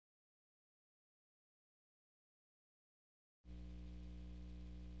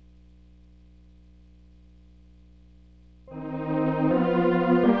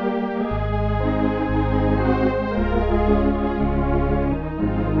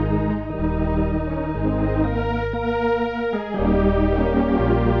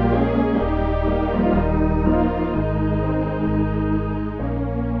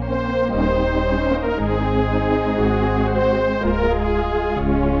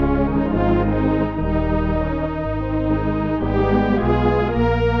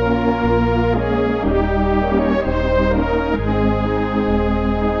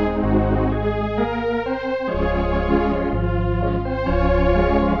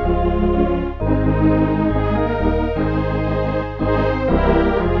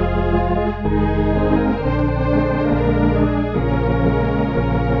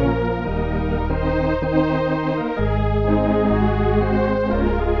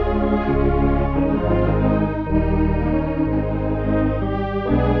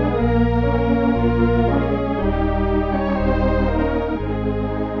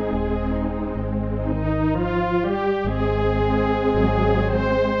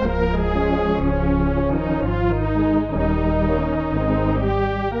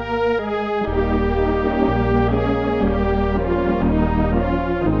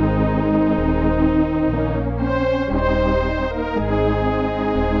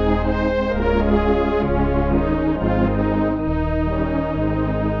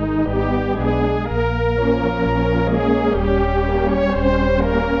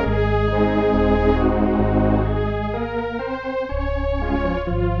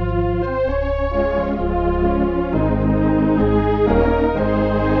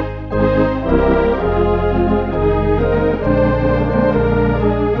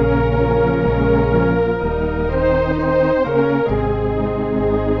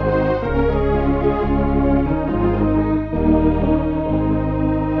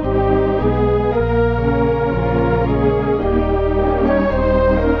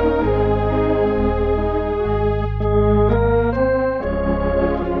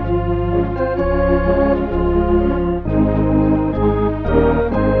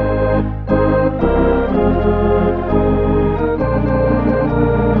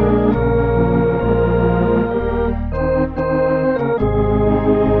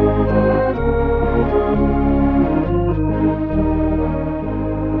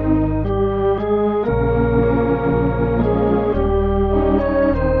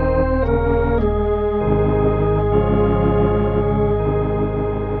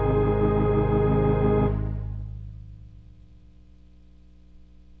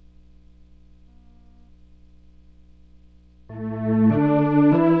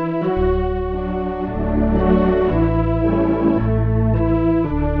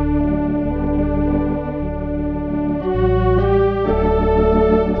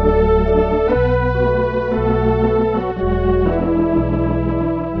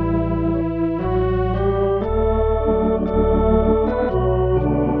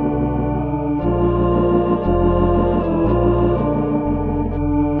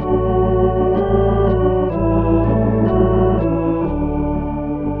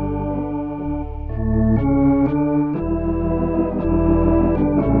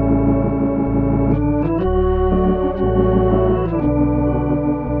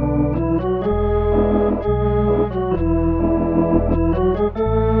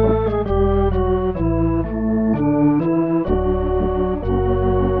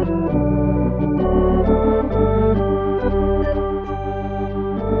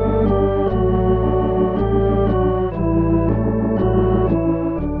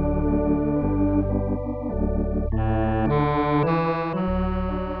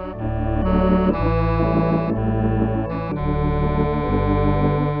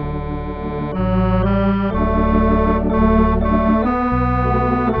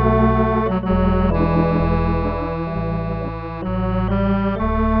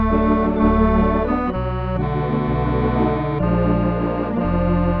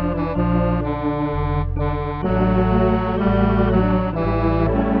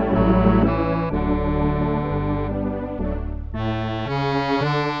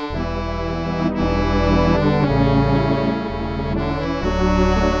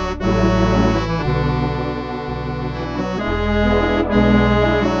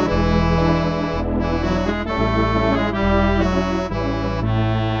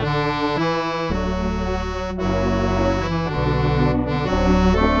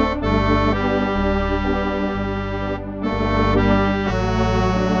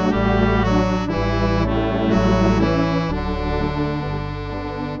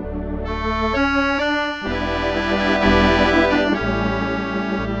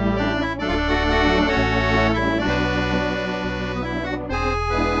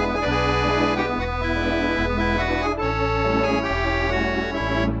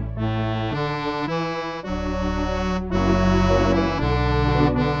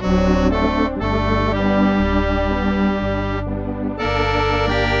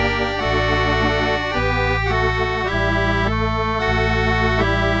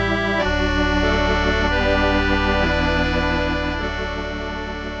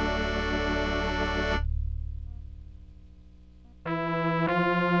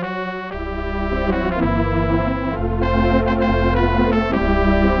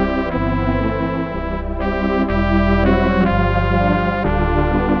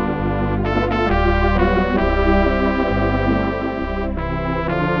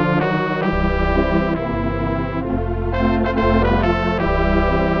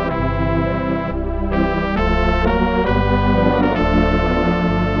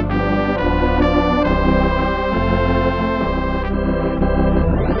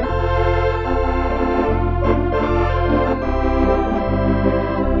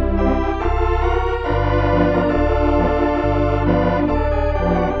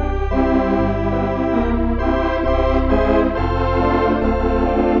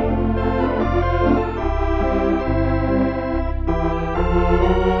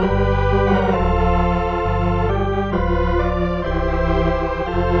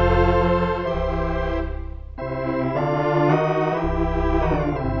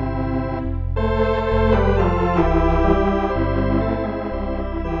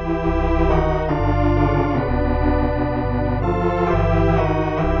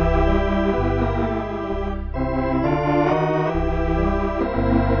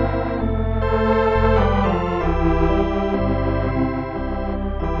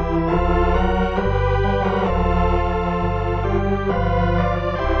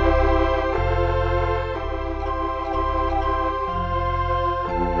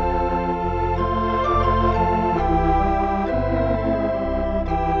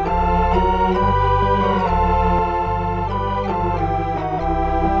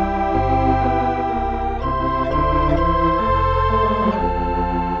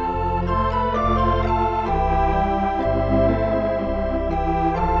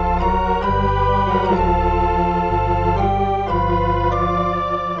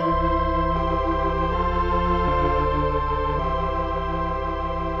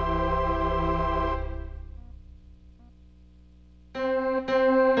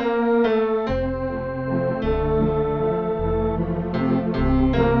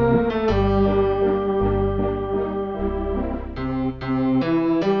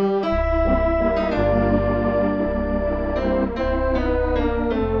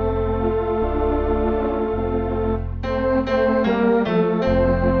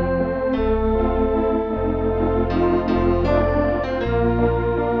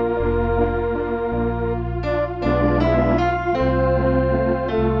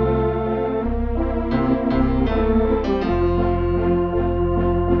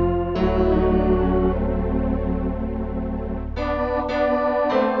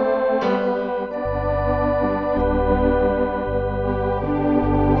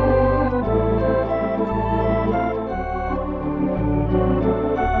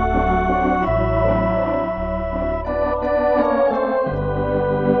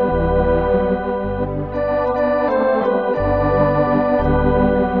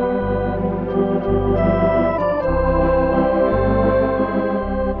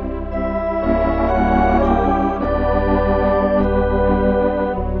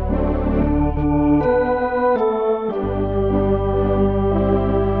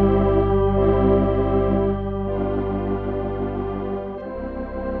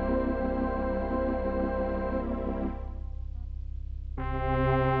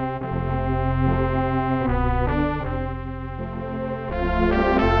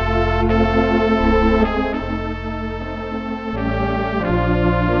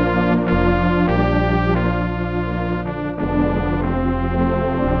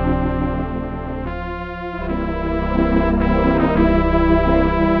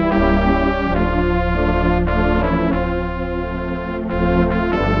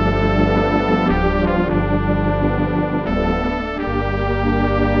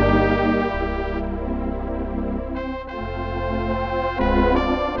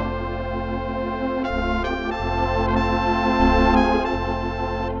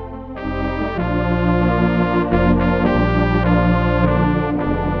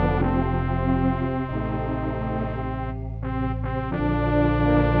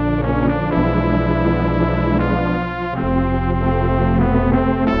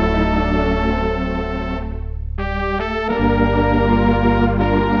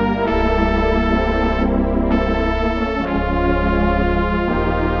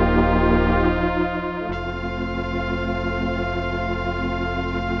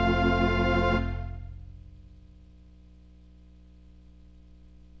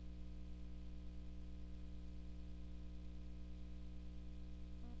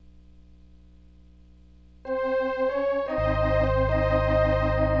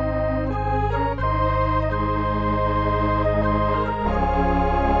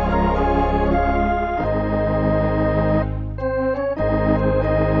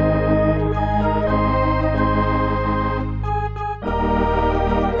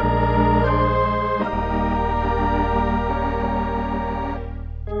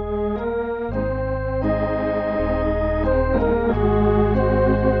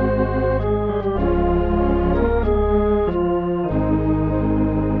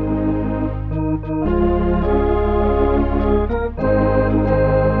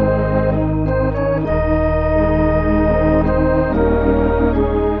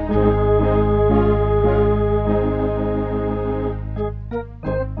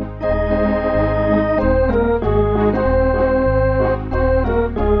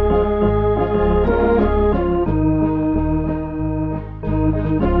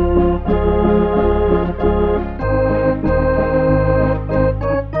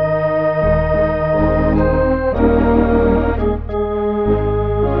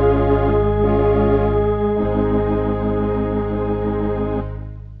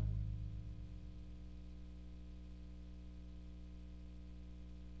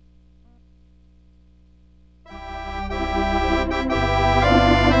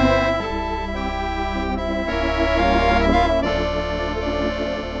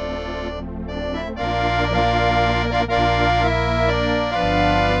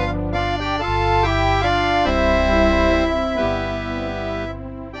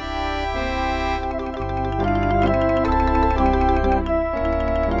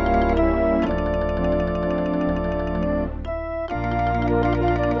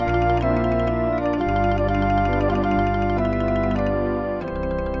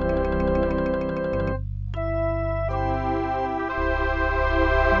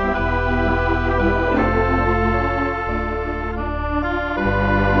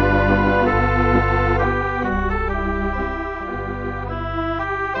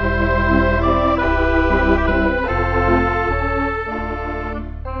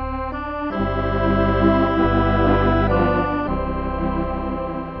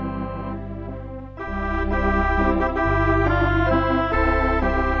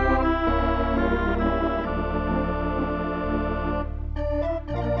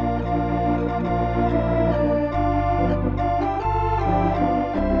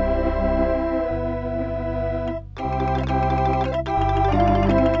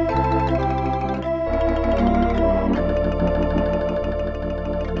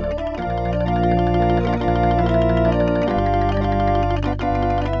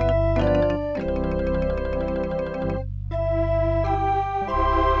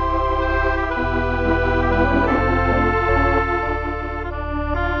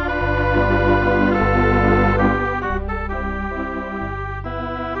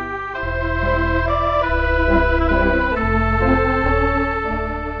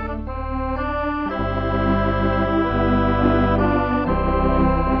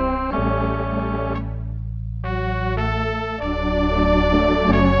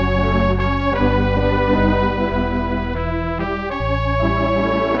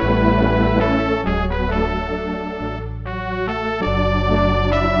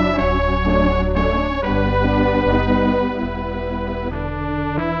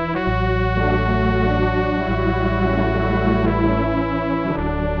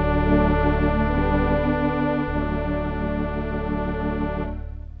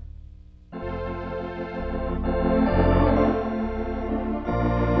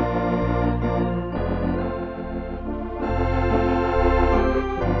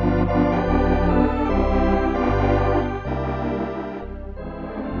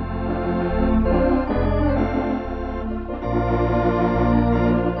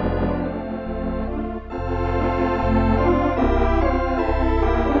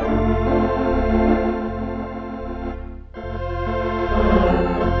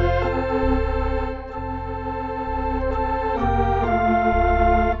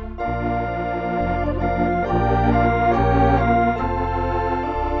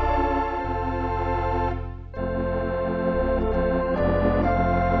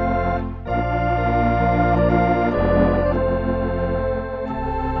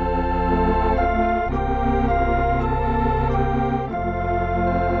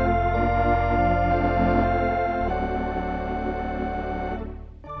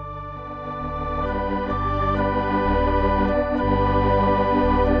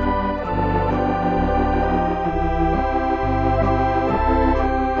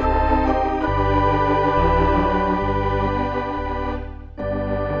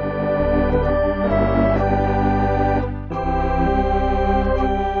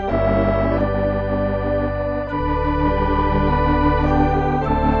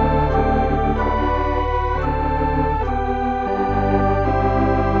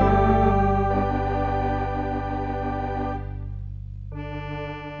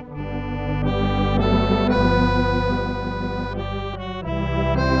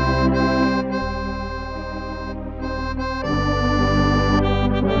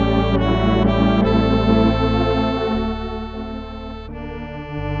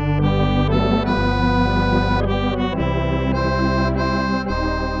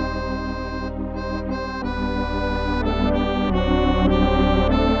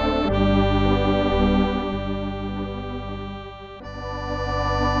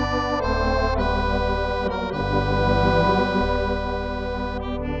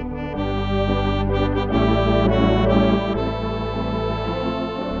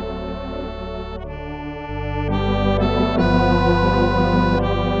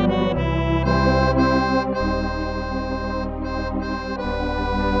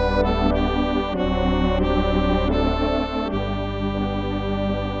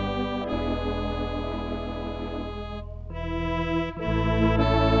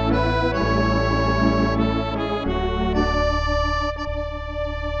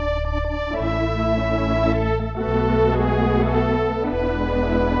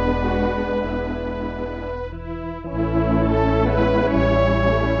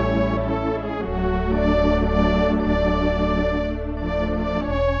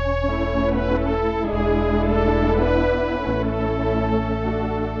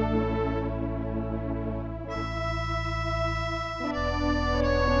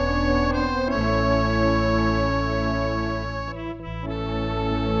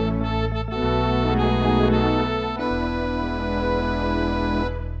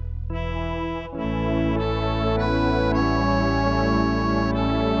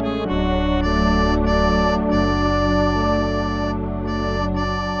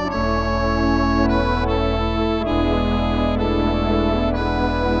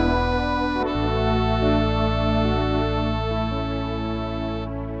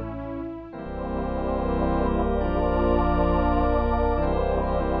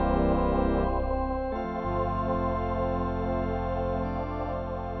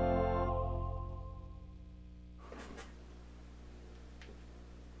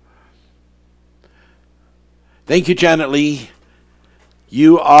Thank you, Janet Lee.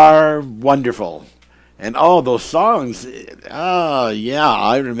 You are wonderful. And all those songs, oh, yeah,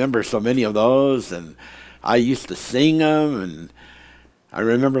 I remember so many of those, and I used to sing them, and I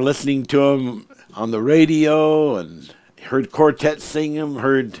remember listening to them on the radio, and heard quartets sing them,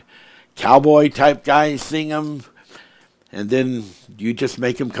 heard cowboy-type guys sing them, and then you just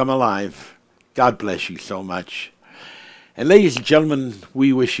make them come alive. God bless you so much. And ladies and gentlemen,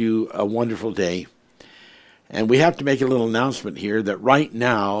 we wish you a wonderful day. And we have to make a little announcement here that right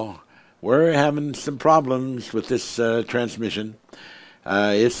now we're having some problems with this transmission.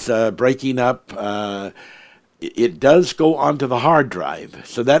 It's breaking up. It does go onto the hard drive.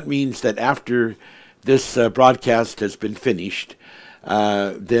 So that means that after this broadcast has been finished,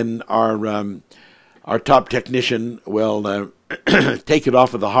 then our top technician will take it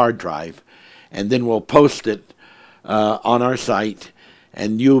off of the hard drive, and then we'll post it on our site,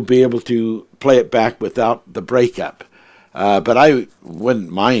 and you'll be able to play it back without the breakup. But I wouldn't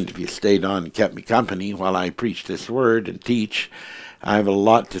mind if you stayed on and kept me company while I preach this word and teach. I have a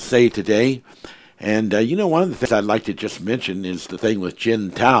lot to say today. And, one of the things I'd like to just mention is the thing with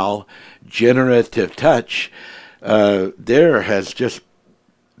Jin-Tal, generative touch. There has just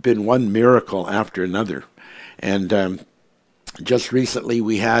been one miracle after another. And just recently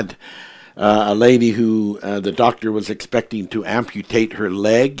we had a lady who the doctor was expecting to amputate her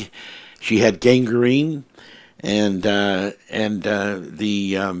leg. She had gangrene, and the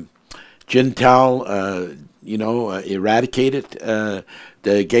Jin-Tal, eradicated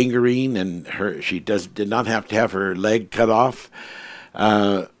the gangrene, and she did not have to have her leg cut off.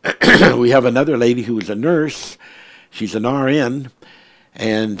 We have another lady who is a nurse. She's an RN,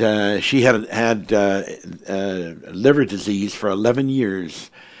 and she had liver disease for 11 years.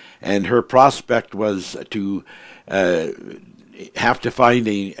 And her prospect was to have to find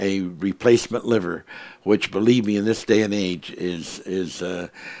a replacement liver, which, believe me, in this day and age is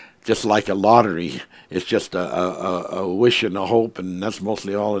just like a lottery. It's just a wish and a hope, and that's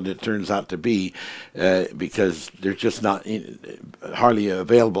mostly all that it turns out to be, because there's just not hardly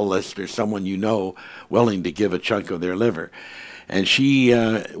available unless there's someone willing to give a chunk of their liver. And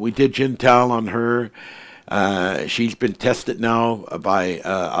we did Jin-Tal on her. She's been tested now by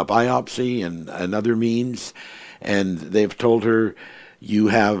a biopsy and other means, and they've told her, you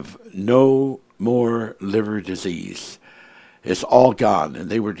have no more liver disease. It's all gone. And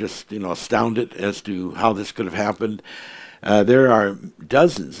they were just, astounded as to how this could have happened. There are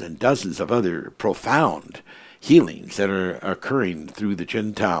dozens and dozens of other profound healings that are occurring through the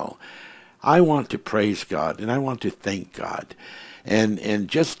Jin-Tal. I want to praise God, and I want to thank God. And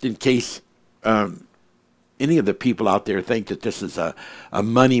just in case any of the people out there think that this is a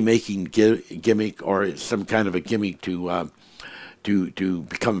money-making gimmick, or some kind of a gimmick to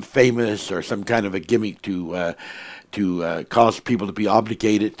become famous, or some kind of a gimmick to cause people to be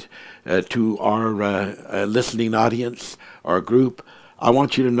obligated to our listening audience, our group, I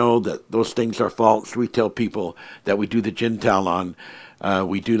want you to know that those things are false. We tell people that we do the Jin-Tal on.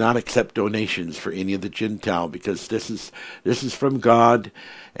 We do not accept donations for any of the Jin-Tal, because this is from God,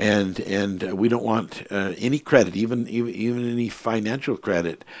 and we don't want any credit, even any financial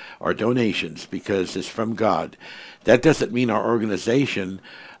credit or donations, because it's from God. That doesn't mean our organization,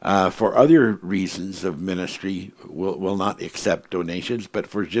 for other reasons of ministry, will not accept donations, but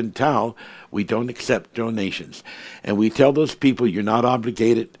for Jin-Tal, we don't accept donations. And we tell those people, you're not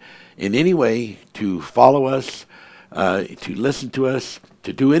obligated in any way to follow us, to listen to us,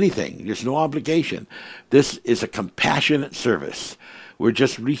 to do anything. There's no obligation. This is a compassionate service. We're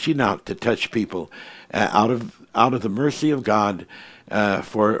just reaching out to touch people out of the mercy of God,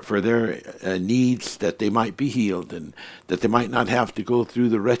 for their needs, that they might be healed, and that they might not have to go through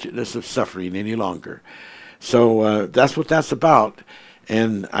the wretchedness of suffering any longer. So that's what that's about.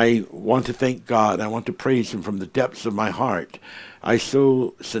 And I want to thank God. I want to praise Him from the depths of my heart. I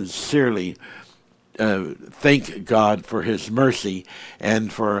so sincerely thank God for His mercy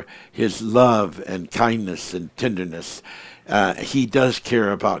and for His love and kindness and tenderness. He does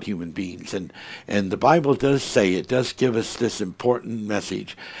care about human beings, and the Bible does say, it does give us this important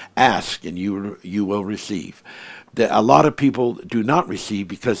message: ask and you will receive. That a lot of people do not receive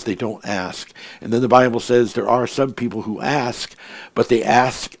because they don't ask. And then the Bible says there are some people who ask, but they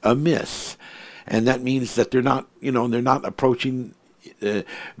ask amiss, and that means that they're not approaching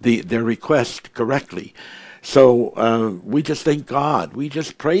their request correctly. So we just thank God. We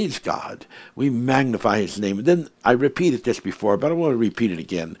just praise God. We magnify His name. And then I repeated this before, but I want to repeat it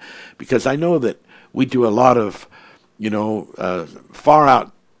again, because I know that we do a lot of, far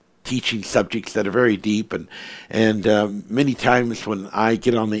out teaching subjects that are very deep, and many times when I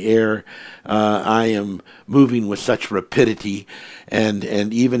get on the air, I am moving with such rapidity, and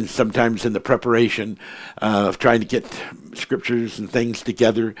even sometimes in the preparation of trying to get scriptures and things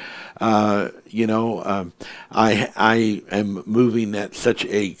together, I am moving at such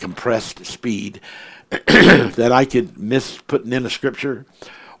a compressed speed that I could miss putting in a scripture,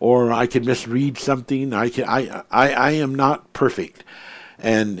 or I could misread something. I am not perfect,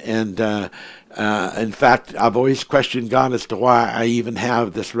 and in fact, I've always questioned God as to why I even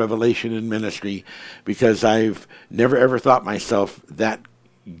have this revelation in ministry, because I've never ever thought myself that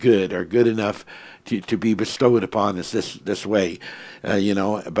good or good enough to be bestowed upon as this way,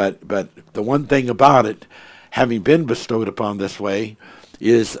 But the one thing about it, having been bestowed upon this way,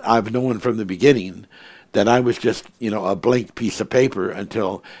 is I've known from the beginning that I was just, a blank piece of paper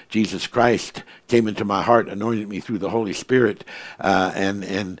until Jesus Christ came into my heart, anointed me through the Holy Spirit,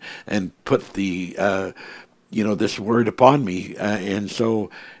 and put the, this word upon me. And so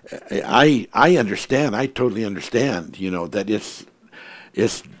I understand, I totally understand, that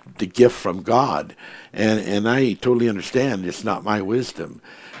it's the gift from God. And I totally understand it's not my wisdom.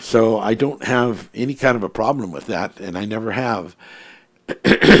 So I don't have any kind of a problem with that, and I never have.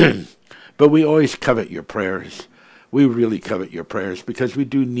 But we always covet your prayers. We really covet your prayers, because we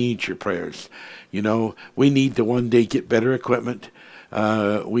do need your prayers. We need to one day get better equipment.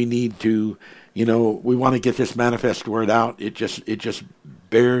 We need to, we want to get this manifest word out. It just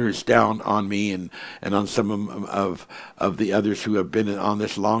bears down on me and on some of the others who have been on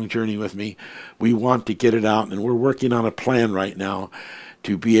this long journey with me. We want to get it out, and we're working on a plan right now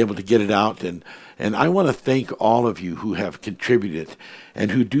to be able to get it out. And I want to thank all of you who have contributed and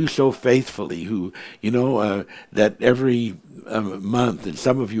who do so faithfully, who, that every month, and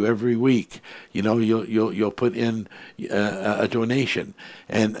some of you every week, you'll put in a donation.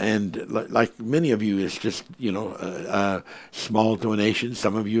 And like many of you, it's just, a small donation.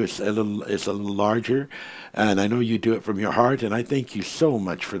 Some of you, it's a little larger. And I know you do it from your heart, and I thank you so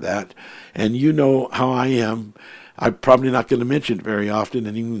much for that. And you know how I am. I'm probably not going to mention it very often,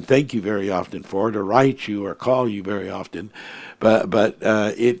 and even thank you very often for it, or write you, or call you very often, but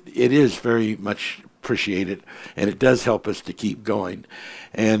it is very much appreciated, and it does help us to keep going,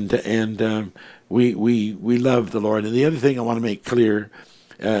 and we love the Lord. And the other thing I want to make clear,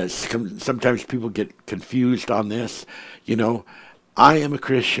 sometimes people get confused on this. I am a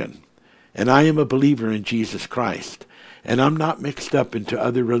Christian, and I am a believer in Jesus Christ, and I'm not mixed up into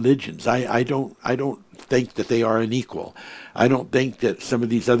other religions. I don't think that they are unequal. I don't think that some of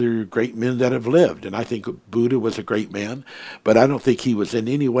these other great men that have lived, and I think Buddha was a great man, but I don't think he was in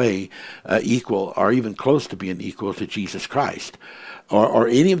any way equal, or even close to being equal to Jesus Christ, or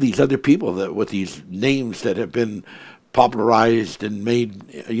any of these other people that with these names that have been popularized and made,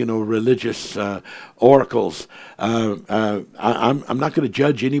 religious oracles. I'm not going to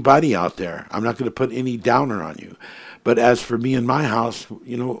judge anybody out there. I'm not going to put any downer on you. But as for me and my house,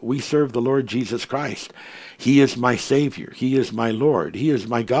 we serve the Lord Jesus Christ. He is my Savior. He is my Lord. He is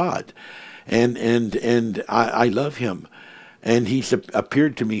my God. And I love him. And he's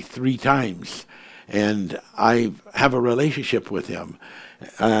appeared to me 3 times. And I have a relationship with him.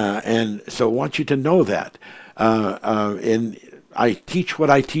 And so I want you to know that. And I teach what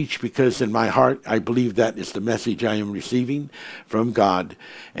I teach because in my heart I believe that is the message I am receiving from God,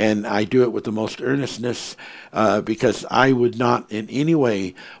 and I do it with the most earnestness because I would not in any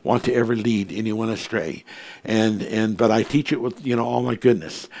way want to ever lead anyone astray, but I teach it with all my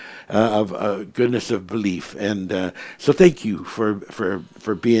goodness goodness of belief, and so thank you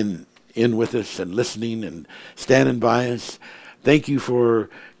for being in with us and listening and standing by us. Thank you for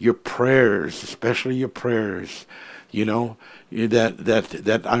your prayers, especially your prayers,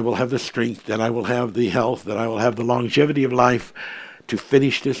 that I will have the strength, that I will have the health, that I will have the longevity of life to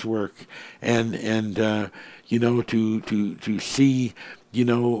finish this work, and to see,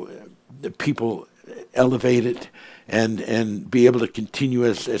 the people elevated and be able to continue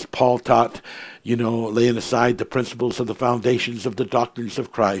as Paul taught, laying aside the principles of the foundations of the doctrines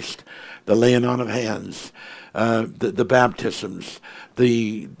of Christ, the laying on of hands, the baptisms,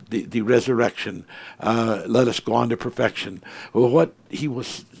 the resurrection, let us go on to perfection. Well, what he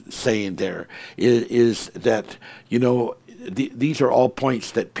was saying there is that, these are all points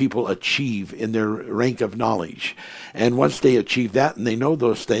that people achieve in their rank of knowledge. And once they achieve that and they know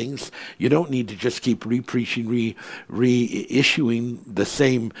those things, you don't need to just keep re-preaching, reissuing the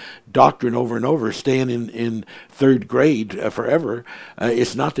same doctrine over and over, staying in 3rd grade forever.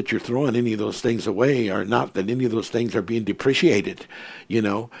 It's not that you're throwing any of those things away, or not that any of those things are being depreciated,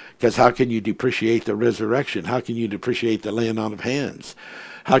 because how can you depreciate the resurrection? How can you depreciate the laying on of hands?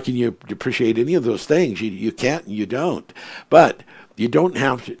 how can you appreciate any of those things? You can't and you don't. But you don't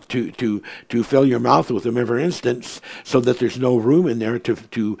have to fill your mouth with them every instance, so that there's no room in there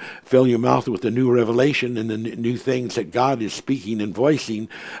to fill your mouth with the new revelation and the new things that God is speaking and voicing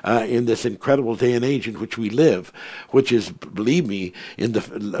in this incredible day and age in which we live, which is, believe me, in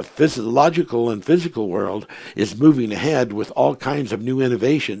the physiological and physical world, is moving ahead with all kinds of new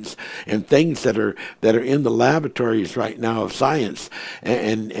innovations and things that are in the laboratories right now of science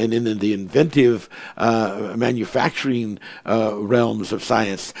and in the inventive manufacturing realms of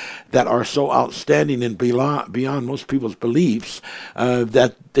science that are so outstanding and beyond most people's beliefs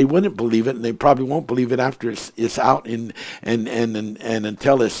that they wouldn't believe it, and they probably won't believe it after it's out and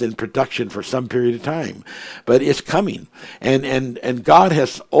until it's in production for some period of time. But it's coming, and God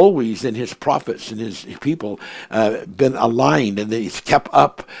has always, in His prophets and His people, been aligned, and He's kept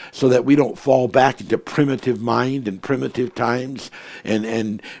up so that we don't fall back into primitive mind and primitive times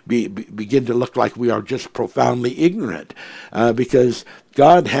and begin to look like we are just profoundly ignorant, because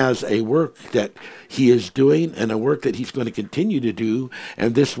God has a work that He is doing and a work that He's going to continue to do,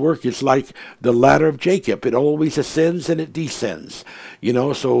 and this work is like the ladder of Jacob. It always ascends and it descends,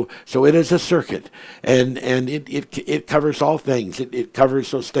 so it is a circuit, and it covers all things. It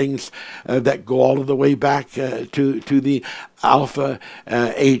covers those things that go all of the way back to the Alpha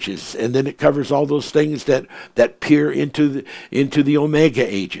ages, and then it covers all those things that peer into the Omega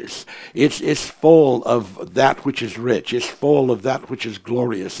ages. It's full of that which is rich. It's full of that which is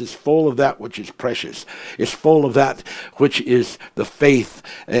glorious. It's full of that which is precious. It's full of that which is the faith,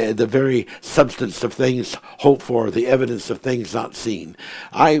 the very substance of things hoped for, the evidence of things not seen.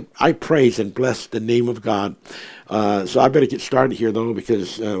 I praise and bless the name of God. So I better get started here, though,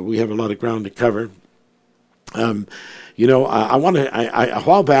 because we have a lot of ground to cover. I want to. A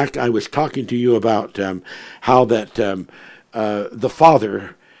while back, I was talking to you about how that the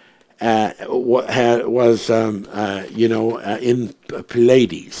Father was, in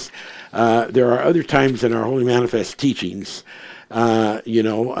Pleiades. There are other times in our Holy Manifest teachings, we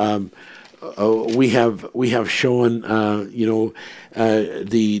have shown,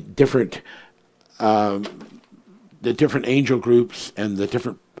 the different angel groups and the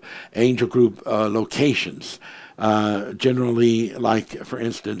different angel group locations. Generally, like for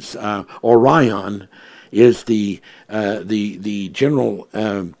instance, Orion is the general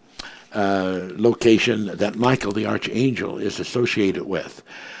location that Michael the archangel is associated with.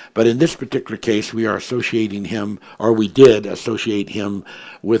 But in this particular case, we are associating him, or we did associate him,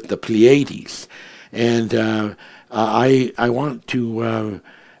 with the Pleiades, and I want to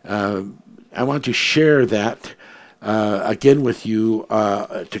share that again with you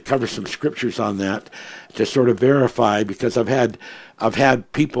to cover some scriptures on that to sort of verify, because I've had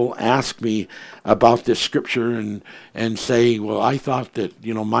people ask me about this scripture and say, well, I thought that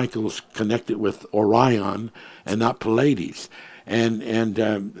Michael's connected with Orion and not Pleiades. And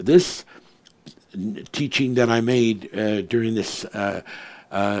this teaching that I made during this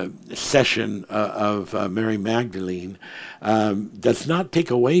session of Mary Magdalene does not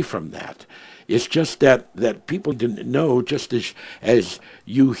take away from that. It's just that people didn't know, just as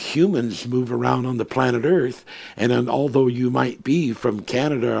you humans move around on the planet Earth, and although you might be from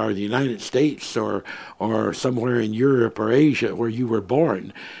Canada or the United States or somewhere in Europe or Asia where you were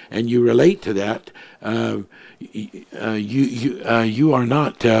born, and you relate to that, you are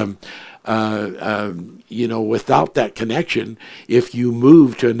not without that connection. If you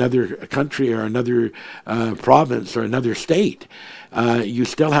move to another country or another province or another state, you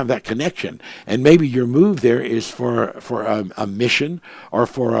still have that connection, and maybe your move there is for a mission or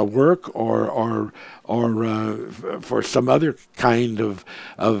for a work or for some other kind of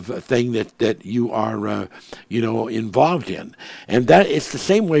thing that you are involved in. And that it's the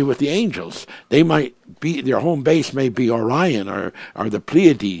same way with the angels. They might be, their home base may be Orion or the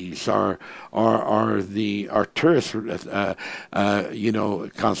Pleiades or the Arcturus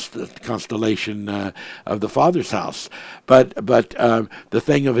constellation of the Father's house. But the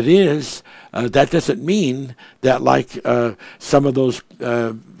thing of it is, that doesn't mean that like some of those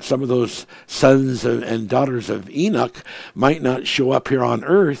sons and daughters of Enoch might not show up here on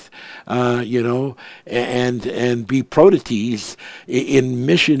Earth, and be prototees in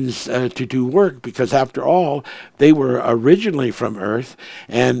missions to do work, because after all, they were originally from Earth,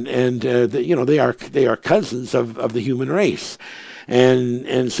 and they are cousins of the human race,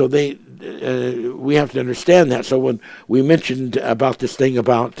 and so we have to understand that. So when we mentioned about this thing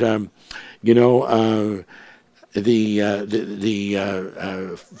about the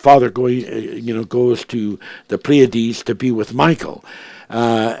father goes to the Pleiades to be with Michael.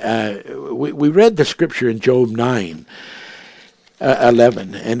 We read the scripture in Job 9,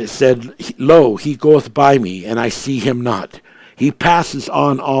 11, and it said, "Lo, he goeth by me, and I see him not. He passes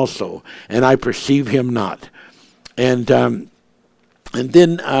on also, and I perceive him not." And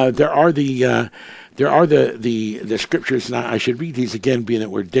then there are the scriptures, and I should read these again, being that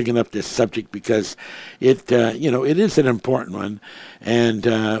we're digging up this subject, because it it is an important one, and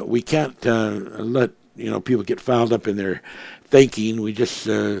we can't let people get fouled up in their thinking. We just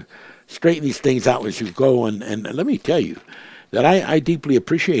straighten these things out as you go, and let me tell you that I deeply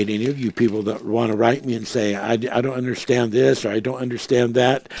appreciate any of you people that want to write me and say, I don't understand this, or I don't understand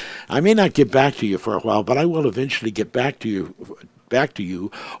that. I may not get back to you for a while, but I will eventually get back to you,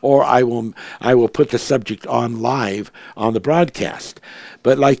 or I will put the subject on live on the broadcast.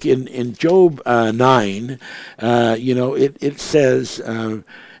 But like in Job 9, it says,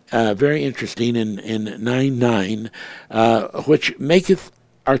 very interesting in 9:9, which maketh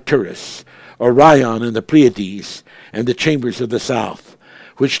Arcturus, Orion, and the Pleiades, and the chambers of the south,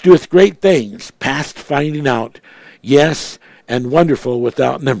 which doeth great things, past finding out, yes, and wonderful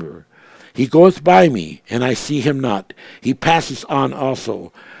without number. He goeth by me, and I see him not. He passes on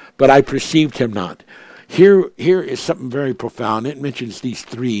also, but I perceived him not. Here is something very profound. It mentions these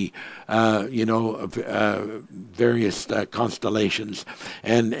three, various constellations,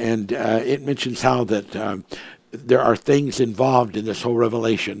 and it mentions how that there are things involved in this whole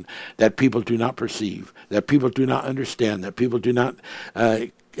revelation that people do not perceive, that people do not understand, that people do not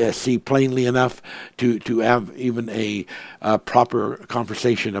see plainly enough to have even a proper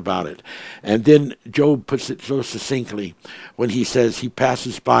conversation about it. And then Job puts it so succinctly when he says, "He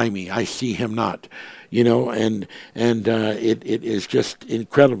passes by me, I see him not." And it is just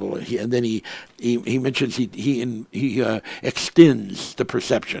incredible. And then he mentions he extends the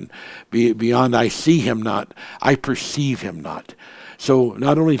perception beyond "I see him not, I perceive him not." So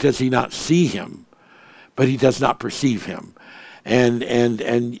not only does he not see him, but he does not perceive him, and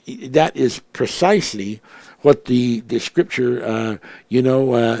that is precisely what the scripture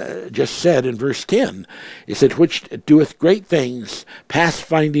just said in verse 10. It said, "Which doeth great things, past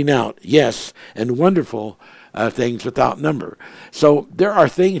finding out, yes, and wonderful things without number." So there are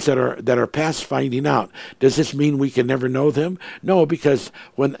things that are past finding out. Does this mean we can never know them? No, because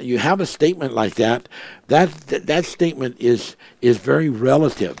when you have a statement like that, that statement is very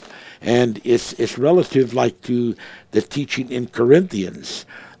relative, and it's relative like to the teaching in Corinthians,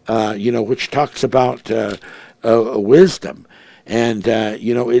 which talks about wisdom, and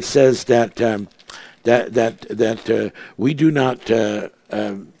it says that we do not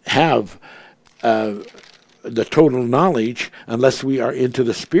have the total knowledge unless we are into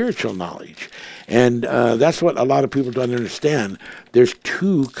the spiritual knowledge, and that's what a lot of people don't understand. There's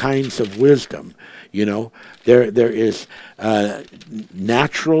two kinds of wisdom. There is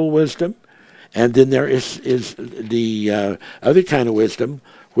natural wisdom, and then there is the other kind of wisdom,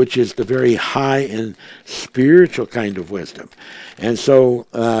 which is the very high and spiritual kind of wisdom. And so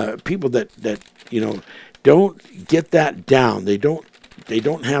people that don't get that down, they don't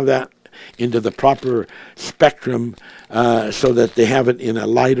have that into the proper spectrum, so that they have it in a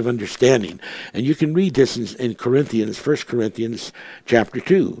light of understanding. And you can read this in Corinthians, 1 Corinthians chapter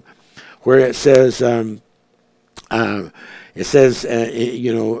 2, where it says, a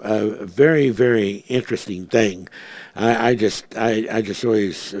very, very interesting thing. I just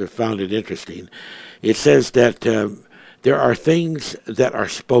always found it interesting. It says that there are things that are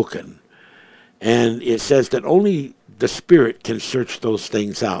spoken, and it says that only the Spirit can search those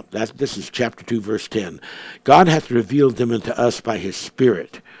things out. This is chapter 2, verse 10. "God hath revealed them unto us by his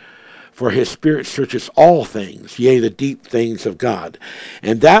Spirit. For his Spirit searches all things, yea, the deep things of God."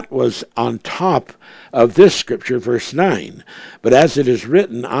 And that was on top of this scripture, verse 9. "But as it is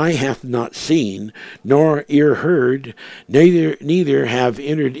written, eye hath not seen, nor ear heard, neither have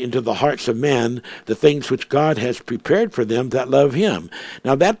entered into the hearts of men the things which God has prepared for them that love him."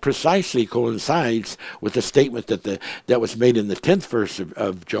 Now that precisely coincides with the statement that was made in the 10th verse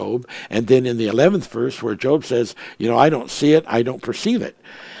of Job, and then in the 11th verse where Job says, "I don't see it, I don't perceive it."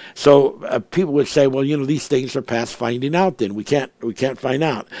 So people would say, well, these things are past finding out. Then we can't find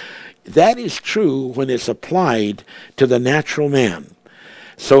out. That is true when it's applied to the natural man.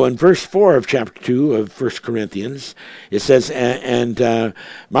 So in verse 4 of chapter 2 of 1 Corinthians, it says, "And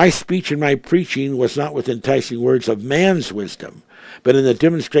my speech and my preaching was not with enticing words of man's wisdom, but in the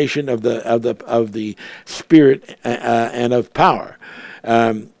demonstration of the Spirit and of power."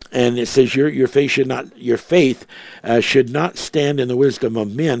 And it says your faith should not stand in the wisdom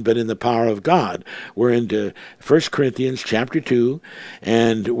of men, but in the power of God. We're into 1 Corinthians chapter 2,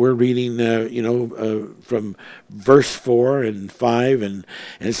 and we're reading from verse 4 and 5, and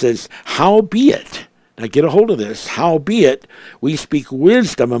it says, "Howbeit." Now get a hold of this. Howbeit, we speak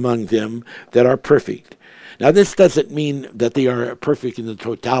wisdom among them that are perfect. Now this doesn't mean that they are perfect in the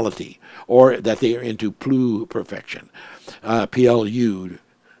totality, or that they are into perfection, PLU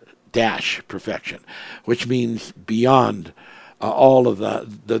dash perfection, which means beyond all of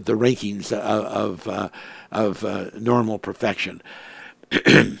the rankings of normal perfection.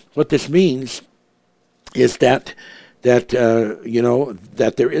 What this means is that that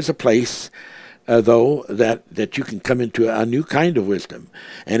there is a place, though, that you can come into a new kind of wisdom,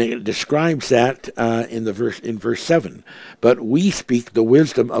 and it describes that in verse 7. But we speak the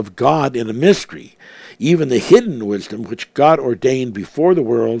wisdom of God in a mystery, even the hidden wisdom which God ordained before the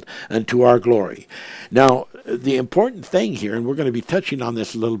world unto our glory. Now, the important thing here, and we're going to be touching on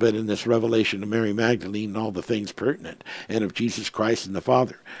this a little bit in this revelation of Mary Magdalene and all the things pertinent, and of Jesus Christ and the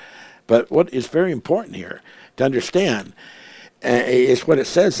Father. But what is very important here to understand is what it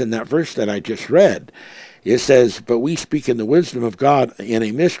says in that verse that I just read. It says, but we speak in the wisdom of God in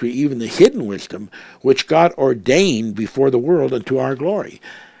a mystery, even the hidden wisdom, which God ordained before the world unto our glory.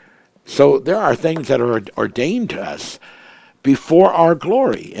 So there are things that are ordained to us before our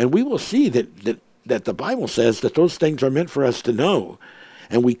glory. And we will see that the Bible says that those things are meant for us to know.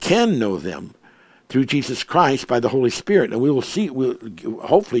 And we can know them through Jesus Christ by the Holy Spirit. And we will see, we'll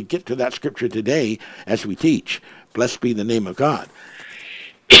hopefully get to that scripture today as we teach. Blessed be the name of God.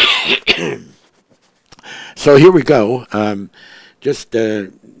 So here we go. Just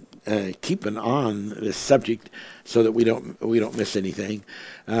keeping on this subject so that we don't miss anything.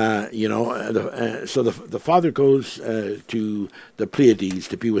 So the father goes to the Pleiades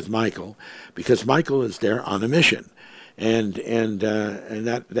to be with Michael, because Michael is there on a mission, and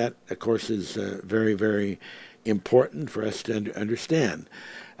that of course is very, very important for us to understand.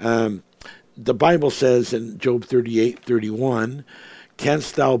 The Bible says in Job 38:31,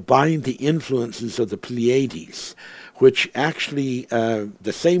 "Canst thou bind the influences of the Pleiades?" Which actually,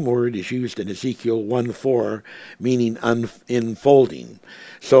 the same word is used in Ezekiel 1:4, meaning enfolding.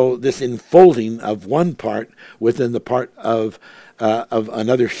 So this enfolding of one part within the part of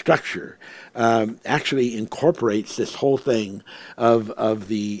another structure actually incorporates this whole thing of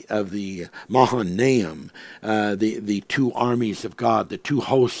the Mahanaim, the two armies of God, the two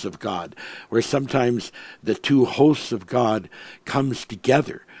hosts of God, where sometimes the two hosts of God comes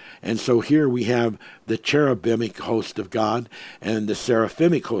together. And so here we have the cherubic host of God and the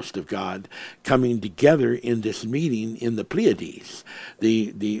seraphic host of God coming together in this meeting in the Pleiades.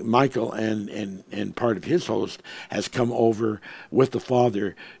 The Michael and part of his host has come over with the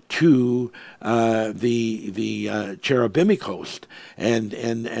Father to the cherubic host, and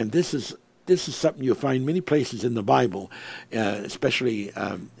this is something you'll find many places in the Bible, especially,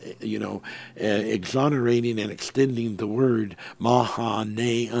 exonerating and extending the word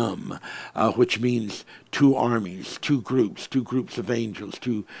Mahanaim, which means two armies, two groups of angels,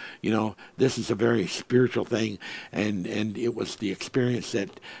 this is a very spiritual thing, and it was the experience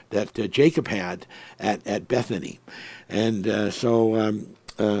that Jacob had at Bethany. And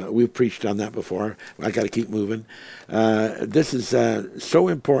we've preached on that before. I got to keep moving. This is so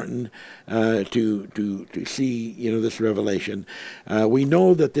important to see, this revelation. We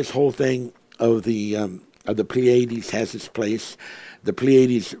know that this whole thing of the Pleiades has its place. The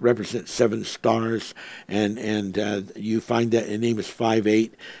Pleiades represent 7 stars, and you find that in Amos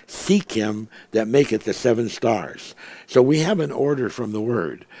 5:8, "Seek him that maketh the 7 stars." So we have an order from the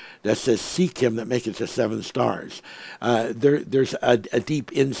word that says, "Seek him that maketh the 7 stars." There's a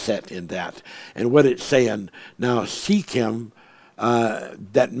deep inset in that, and what it's saying now: seek him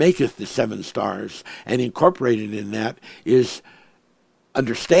that maketh the 7 stars, and incorporated in that is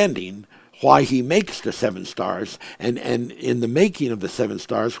understanding why he makes the 7 stars, and in the making of the 7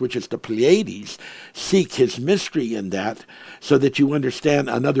 stars, which is the Pleiades, seek his mystery in that, so that you understand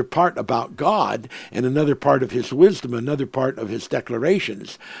another part about God, and another part of his wisdom, another part of his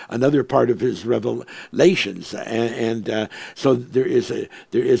declarations, another part of his revelations, and so there is a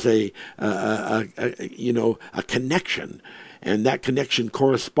connection, and that connection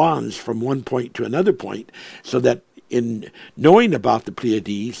corresponds from one point to another point, so that in knowing about the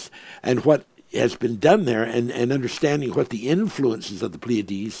Pleiades and what has been done there, and understanding what the influences of the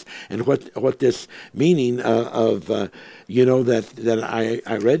Pleiades and what this meaning that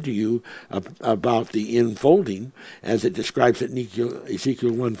I read to you about the enfolding, as it describes it in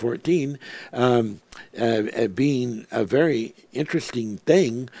Ezekiel 1:14, being a very interesting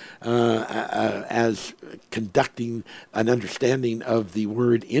thing as conducting an understanding of the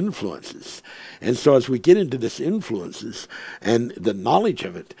word influences. And so as we get into this influences and the knowledge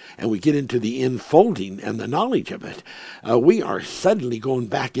of it, and we get into the enfolding and the knowledge of it, we are suddenly going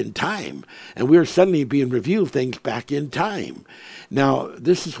back in time, and we are suddenly being revealed things back in time. Now,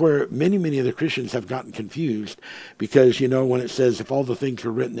 this is where many of the Christians have gotten confused, because, when it says, if all the things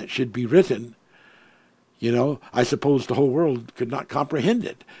were written that should be written, I suppose the whole world could not comprehend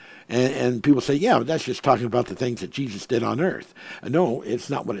it. And people say, yeah, but that's just talking about the things that Jesus did on earth. No, it's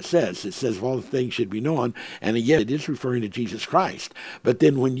not what it says. It says all the things should be known, and yet it is referring to Jesus Christ. But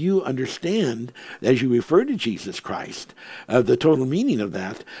then when you understand, as you refer to Jesus Christ, the total meaning of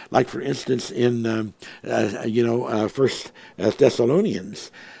that, like for instance in, First Thessalonians,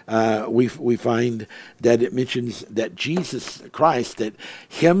 we find that it mentions that Jesus Christ, that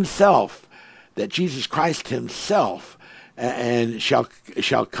Jesus Christ himself and shall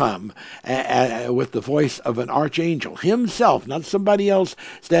come with the voice of an archangel himself, not somebody else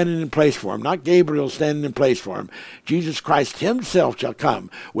standing in place for him, not Gabriel standing in place for him. Jesus Christ himself shall come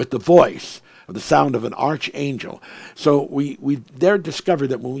with the voice of the sound of an archangel. So we there discover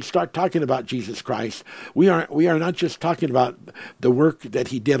that when we start talking about Jesus Christ, we are not just talking about the work that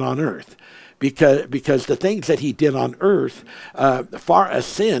he did on earth. Because the things that he did on earth far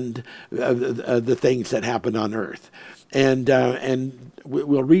ascend the things that happened on earth. And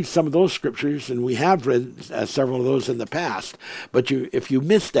we'll read some of those scriptures, and we have read several of those in the past. But if you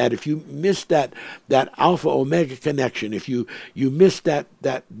miss that alpha omega connection, if you miss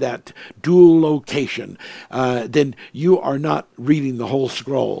that dual location, then you are not reading the whole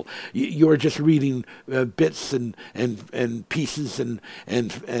scroll. You are just reading bits and pieces and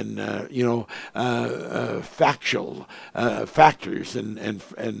factual factors and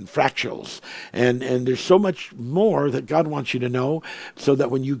fractals, and there's so much more that God wants you to know, so that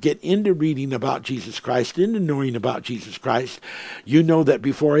when you get into reading about Jesus Christ, into knowing about Jesus Christ, you know that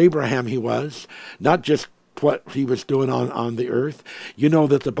before Abraham he was, not just what he was doing on the earth. You know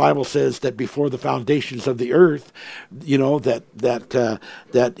that the Bible says that before the foundations of the earth, that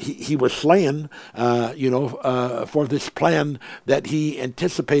he was slain, for this plan that he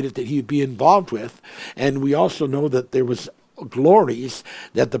anticipated that he'd be involved with. And we also know that there was glories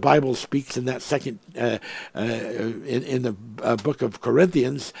that the Bible speaks in that second in the book of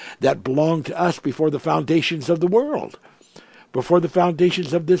Corinthians that belong to us before the foundations of the world, before the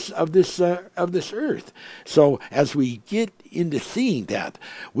foundations of this earth. So as we get into seeing that,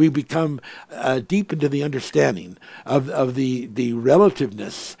 we become deep into the understanding of the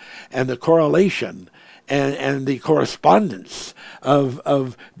relativeness and the correlation and the correspondence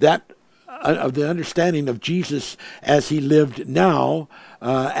of that. Of the understanding of Jesus as he lived now,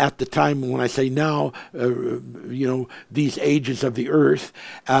 at the time, when I say now, these ages of the earth,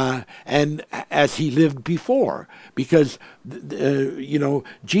 and as he lived before, because,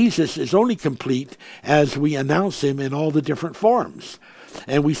 Jesus is only complete as we announce him in all the different forms.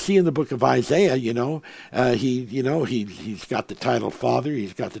 And we see in the book of Isaiah, he's got the title Father,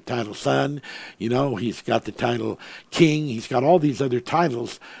 he's got the title Son, he's got the title King, he's got all these other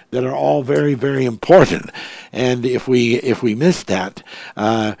titles that are all very, very important. And if we miss that,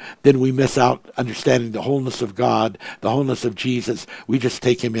 then we miss out understanding the wholeness of God, the wholeness of Jesus. We just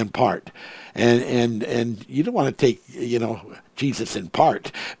take him in part. And you don't want to take, Jesus in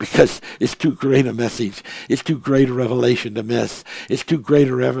part, because it's too great a message. It's too great a revelation to miss. It's too great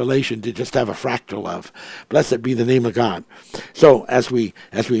a revelation to just have a fractal of. Blessed be the name of God. So as we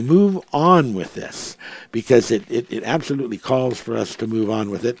move on with this, because it absolutely calls for us to move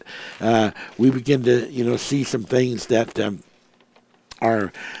on with it, we begin to see some things that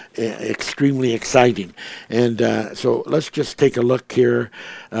are extremely exciting. And so let's just take a look here.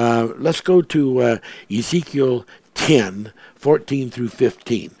 Let's go to Ezekiel 10:14 through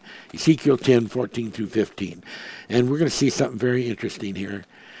 15. Ezekiel 10:14 through 15. And we're going to see something very interesting here.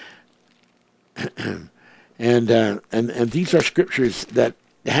 and these are scriptures that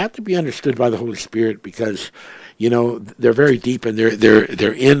have to be understood by the Holy Spirit, because they're very deep, and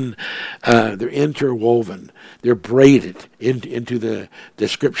they're interwoven. They're braided into the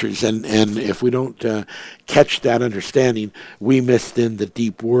scriptures, and if we don't catch that understanding, we miss then the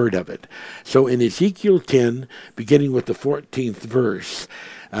deep word of it. So in Ezekiel 10, beginning with the 14th verse,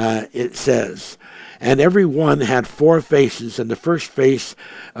 it says, "And every one had 4 faces, and the first face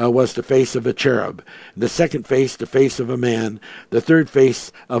was the face of a cherub, and the second face the face of a man, the third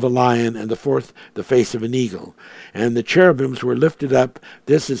face of a lion, and the fourth the face of an eagle. And the cherubims were lifted up.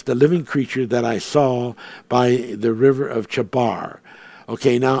 This is the living creature that I saw by the river of Chabar."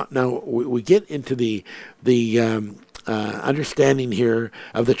 Okay, now we get into the understanding here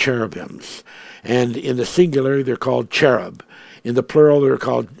of the cherubims, and in the singular they're called cherub. In the plural, they're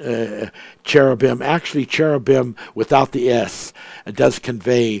called cherubim. Actually, cherubim without the S does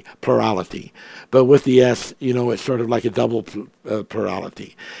convey plurality, but with the S, it's sort of like a double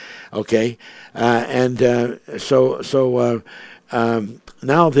plurality. Okay, now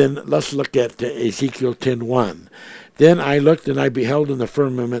then, let's look at Ezekiel 10:1. Then I looked, and I beheld in the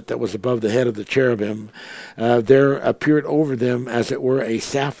firmament that was above the head of the cherubim, there appeared over them, as it were, a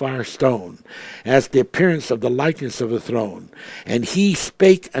sapphire stone, as the appearance of the likeness of the throne. And he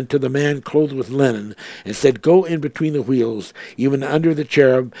spake unto the man clothed with linen, and said, Go in between the wheels, even under the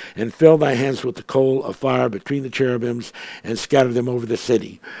cherub, and fill thy hands with the coal of fire between the cherubims, and scatter them over the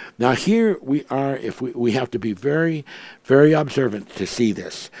city. Now here we are, if we have to be very, very observant to see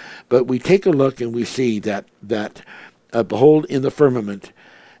this. But we take a look, and we see that behold, in the firmament,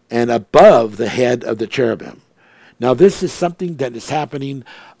 and above the head of the cherubim. Now this is something that is happening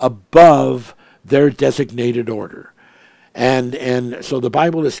above their designated order. And so the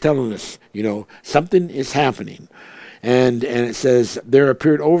Bible is telling us, something is happening. And it says, there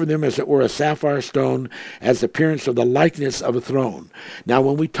appeared over them, as it were, a sapphire stone, as the appearance of the likeness of a throne. Now,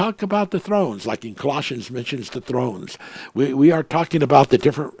 when we talk about the thrones, like in Colossians mentions the thrones, we are talking about the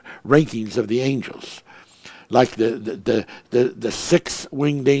different rankings of the angels. Like the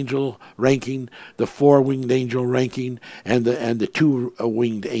six-winged angel ranking, the four-winged angel ranking, and the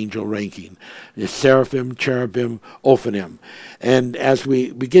two-winged angel ranking, the seraphim, cherubim, ophanim. And as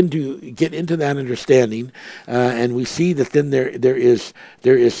we begin to get into that understanding, and we see that then there is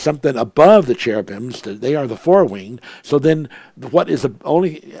something above the cherubims, they are the four-winged. So then, what is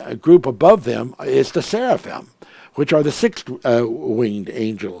only a group above them is the seraphim, which are the sixth-winged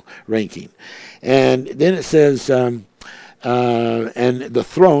angel ranking. And then it says, and the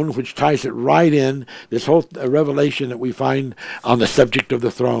throne, which ties it right in, this whole revelation that we find on the subject of the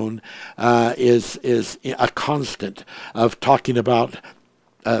throne is a constant of talking about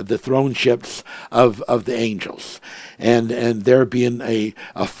the throneships of the angels, and there being a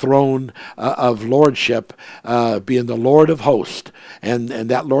throne of lordship, being the Lord of hosts, and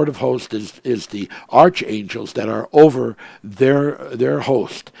that Lord of hosts is the archangels that are over their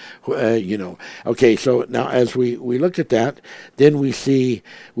host. Okay, so now as we look at that, then we see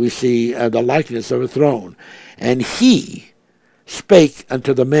the likeness of a throne, and he spake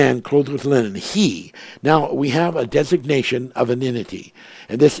unto the man clothed with linen. He. Now we have a designation of an entity,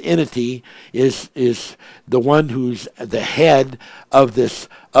 and this entity is the one who's the head of this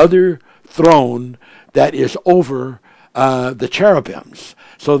other throne that is over the cherubims.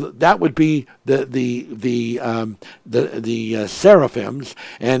 So that would be the seraphims,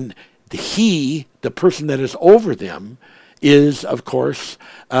 and he, the person that is over them, is of course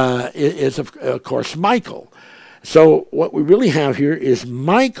Michael. So what we really have here is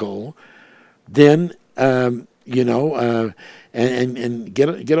Michael, then, and get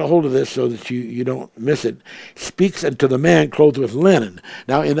a hold of this so that you don't miss it, speaks unto the man clothed with linen.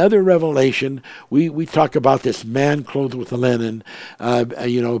 Now, in other revelation, we talk about this man clothed with linen,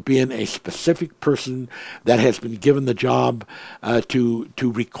 being a specific person that has been given the job to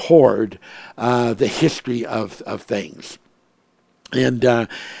record the history of things. And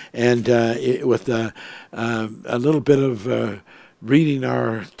with a little bit of reading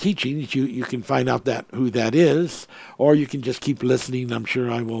our teachings, you can find out who that is, or you can just keep listening. I'm sure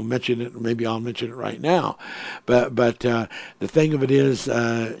I will mention it. Maybe I'll mention it right now. But the thing of it is,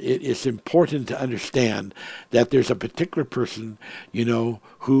 it's important to understand that there's a particular person,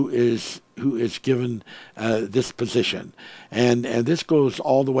 who is given this position, and this goes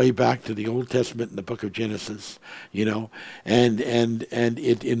all the way back to the Old Testament in the book of Genesis, and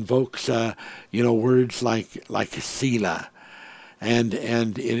it invokes words like Selah. And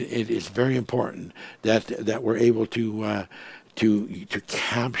it is very important that we're able to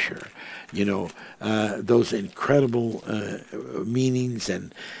capture, those incredible meanings,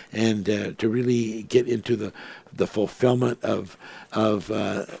 and to really get into the fulfillment of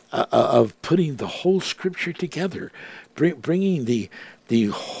putting the whole Scripture together, bringing the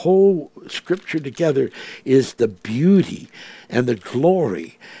whole Scripture together is the beauty and the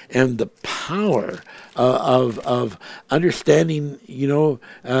glory and the power of understanding,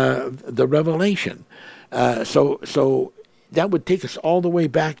 the revelation. So that would take us all the way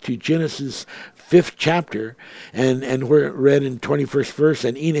back to Genesis 5th chapter, and where it read in 21st verse,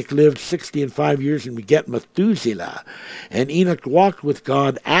 and Enoch lived 65 years and begat Methuselah. And Enoch walked with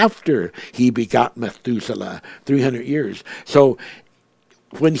God after he begot Methuselah 300 years. So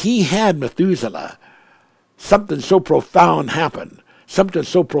when he had Methuselah, something so profound happened. something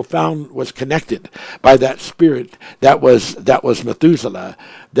so profound was connected by that spirit that was Methuselah,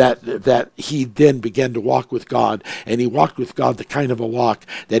 that he then began to walk with God, and he walked with God the kind of a walk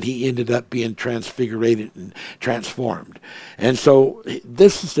that he ended up being transfigurated and transformed. And so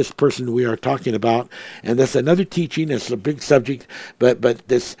this is this person we are talking about, and that's another teaching. It's a big subject, but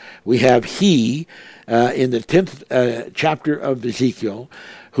this we have he in the 10th chapter of Ezekiel,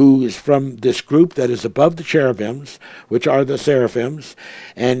 who is from this group that is above the cherubims, which are the seraphims,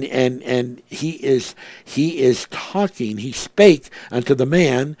 and he is talking. He spake unto the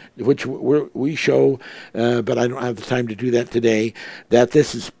man, which we show, but I don't have the time to do that today. That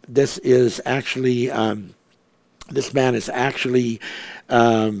this is actually this man is actually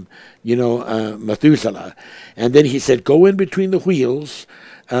Methuselah, and then he said, "Go in between the wheels."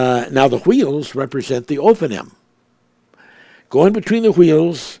 Now the wheels represent the Ophanim. Go in between the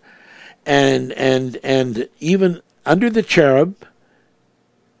wheels, and even under the cherub,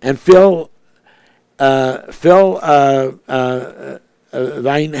 and fill thine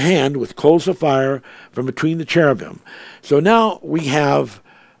hand with coals of fire from between the cherubim. So now we have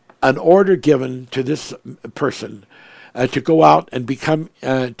an order given to this person to go out and become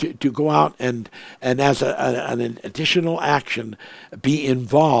to go out and as an additional action be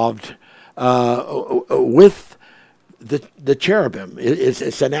involved with the cherubim.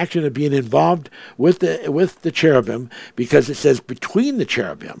 It's an action of being involved with the cherubim, because it says between the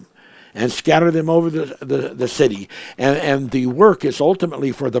cherubim, and scatter them over the city, and the work is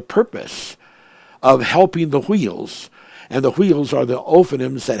ultimately for the purpose of helping the wheels. And the wheels are the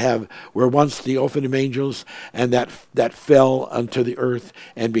Ophanims that were once the Ophanim angels, and that fell unto the earth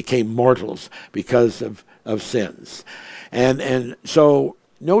and became mortals because of sins. And so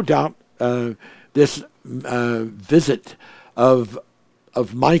no doubt this visit of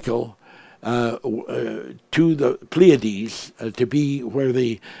Michael to the Pleiades to be where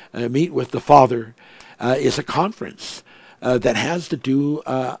they meet with the Father is a conference that has to do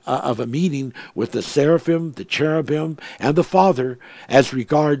of a meeting with the seraphim, the cherubim, and the Father as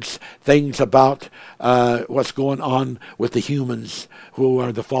regards things about what's going on with the humans who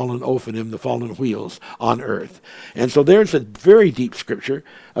are the fallen Ophanim, the fallen wheels on earth. And so there's a very deep scripture,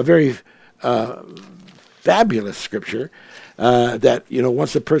 a very fabulous scripture that,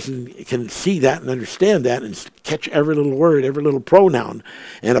 once a person can see that and understand that and catch every little word, every little pronoun,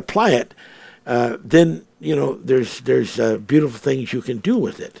 and apply it, then there's beautiful things you can do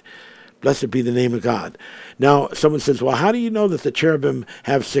with it. Blessed be the name of God. Now, someone says, well, how do you know that the cherubim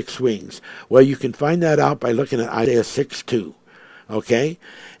have 6 wings? Well, you can find that out by looking at Isaiah 6:2. Okay,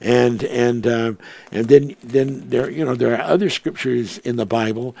 and then there are other scriptures in the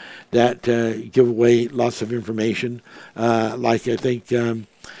Bible that give away lots of information. Like I think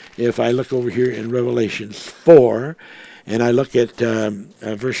if I look over here in Revelations 4, and I look at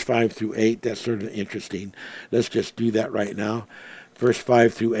verse 5 through 8, that's sort of interesting. Let's just do that right now. Verse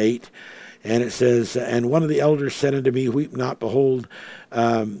 5 through 8, and it says, "And one of the elders said unto me, Weep not, behold,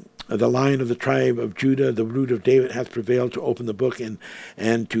 the Lion of the tribe of Judah, the root of David, hath prevailed to open the book and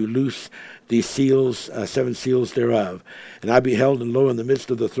to loose these seals, 7 seals thereof. And I beheld, and lo, in the midst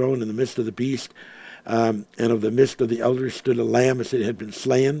of the throne, in the midst of the beast, and of the midst of the elders stood a lamb as it had been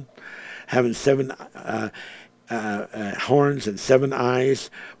slain, having 7 horns and 7 eyes,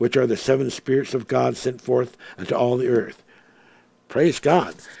 which are the 7 spirits of God sent forth unto all the earth." Praise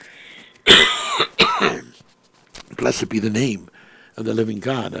God. Blessed be the name of the living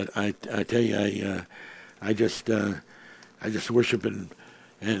God. I tell you, I just worship and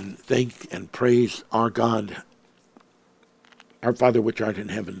thank and praise our God, our Father which art in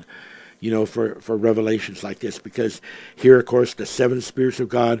heaven, for revelations like this, because here, of course, the 7 spirits of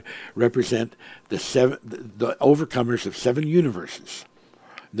God represent the overcomers of 7 universes.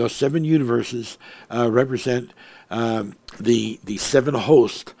 Those 7 universes represent the 7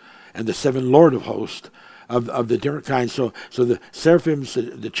 hosts and the 7 Lord of hosts of the different kinds. So the seraphims,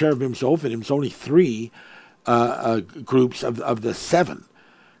 the cherubims, the Ophanims, only 3 groups of the 7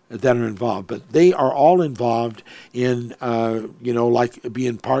 that are involved, but they are all involved in, like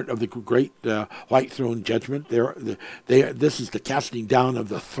being part of the great white throne judgment. This is the casting down of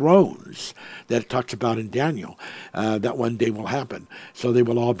the thrones that it talks about in Daniel, that one day will happen. So they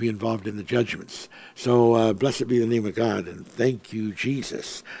will all be involved in the judgments. So blessed be the name of God, and thank you,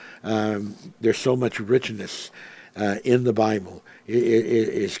 Jesus. There's so much richness in the Bible.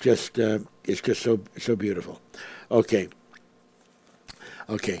 It's just so beautiful. Okay.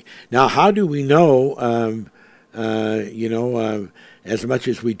 Now, how do we know? As much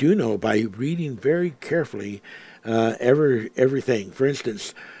as we do know, by reading very carefully everything. For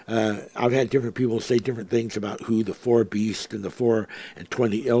instance, I've had different people say different things about who the four beasts and the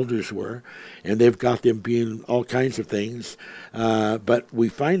 24 elders were, and they've got them being all kinds of things. But we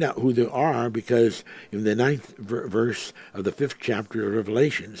find out who they are because in the 9th verse of the 5th chapter of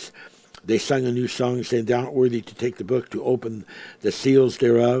Revelations, they sung a new song, saying, "Thou art worthy to take the book, to open the seals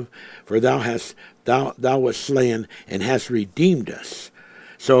thereof, for thou wast slain and hast redeemed us."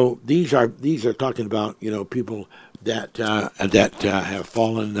 So these are talking about people that have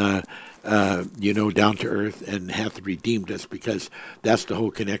fallen down to earth and hath redeemed us, because that's the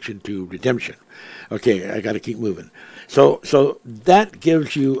whole connection to redemption. Okay, I got to keep moving. So that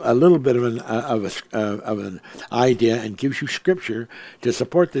gives you a little bit of an idea, and gives you scripture to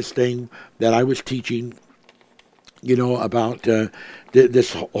support this thing that I was teaching. About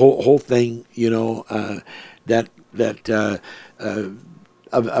this whole thing.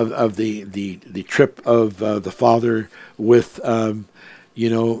 Of the trip of the Father with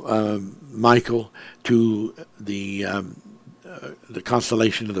Michael to the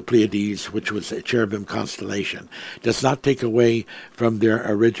constellation of the Pleiades, which was a cherubim constellation, does not take away from their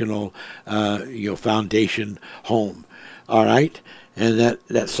original foundation home. All right. And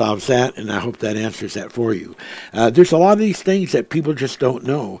that solves that, and I hope that answers that for you. There's a lot of these things that people just don't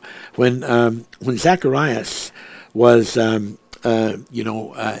know. When Zacharias was at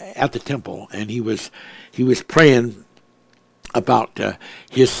the temple, and he was praying about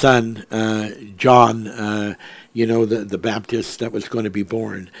his son John, the Baptist that was going to be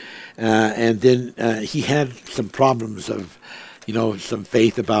born, and then he had some problems of some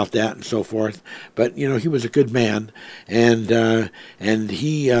faith about that and so forth. But he was a good man, and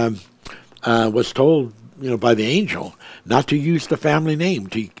he was told by the angel not to use the family name,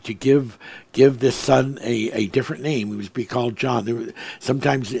 to give this son a different name. He was to be called John.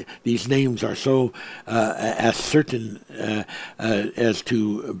 Sometimes these names are so as certain as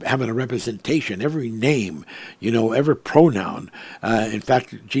to having a representation. Every name, every pronoun. In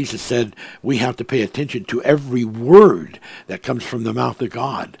fact, Jesus said we have to pay attention to every word that comes from the mouth of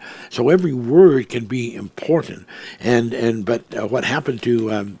God. So every word can be important. But what happened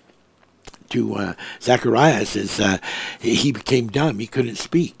to Zacharias is he became dumb. He couldn't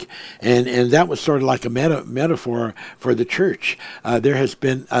speak, and that was sort of like a metaphor for the church. There has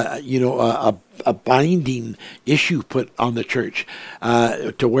been a binding issue put on the church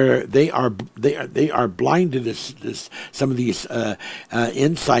to where they are blind to some of these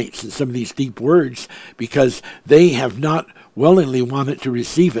insights and some of these deep words, because they have not willingly wanted to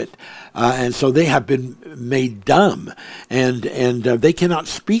receive it, and so they have been made dumb, and they cannot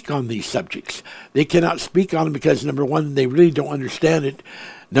speak on these subjects. They cannot speak on them because, number one, they really don't understand it.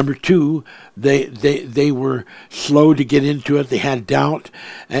 Number two, they were slow to get into it. They had doubt.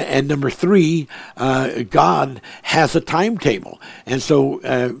 And number three, God has a timetable. And so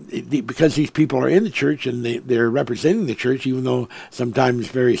because these people are in the church and they're representing the church, even though sometimes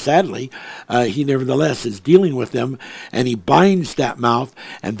very sadly, he nevertheless is dealing with them, and he binds that mouth,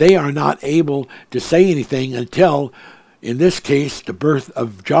 and they are not able to say anything until, in this case, the birth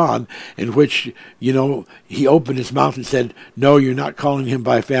of John, in which, he opened his mouth and said, "No, you're not calling him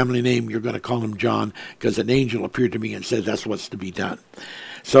by a family name. You're going to call him John, because an angel appeared to me and said that's what's to be done."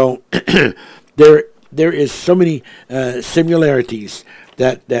 So there is so many similarities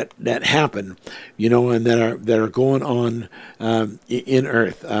that happen, and that are going on in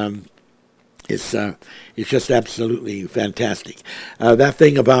Earth. It's just absolutely fantastic. That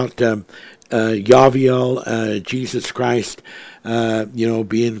thing about Yaviel, Jesus Christ,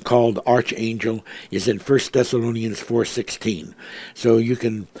 being called Archangel, is in 1 Thessalonians 4:16. So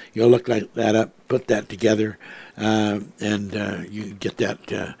you'll look that up, put that together, and you get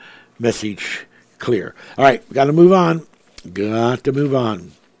that message clear. All right, got to move on.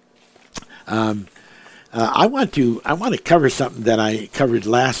 I want to cover something that I covered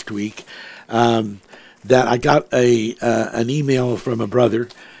last week. That I got an email from a brother.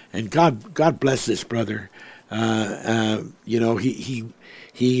 And God bless this brother. He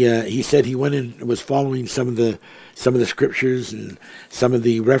said he went and was following some of the scriptures and some of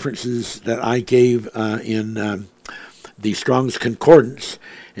the references that I gave in the Strong's Concordance,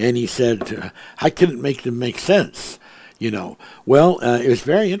 and he said I couldn't make them make sense. Well, it was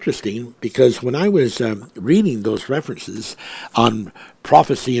very interesting, because when I was reading those references on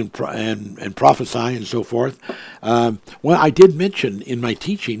prophecy and prophesy and so forth, I did mention in my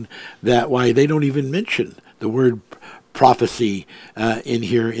teaching that why they don't even mention the word prophecy in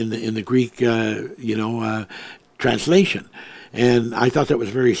here in the Greek, translation, and I thought that was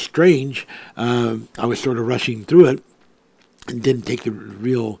very strange. I was sort of rushing through it. didn't take the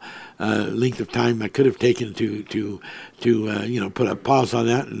real length of time I could have taken to put a pause on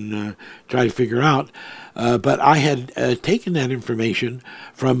that and try to figure out. But I had taken that information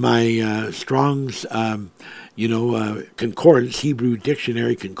from my Strong's concordance, Hebrew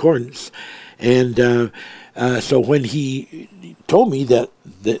Dictionary concordance, and so when he told me that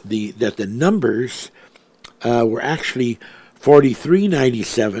the numbers were actually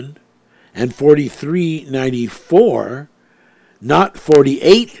 4397 and 4394. Not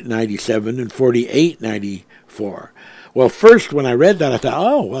 4897 and 4894. Well, first when I read that, I thought,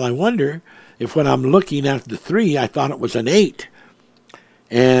 oh, well, I wonder if when I'm looking at the 3, I thought it was an 8.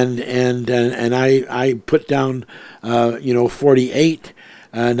 And I put down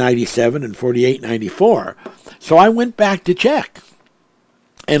 4897 and 4894. So I went back to check,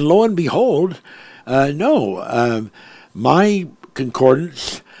 and lo and behold, no, my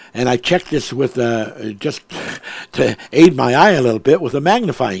concordance. And I checked this with, just to aid my eye a little bit, with a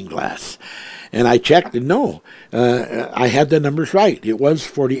magnifying glass. And I checked, and no, I had the numbers right. It was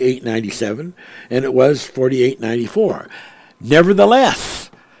 4897, and it was 4894. Nevertheless,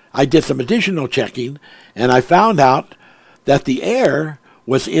 I did some additional checking, and I found out that the error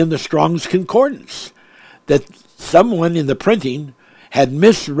was in the Strong's Concordance, that someone in the printing had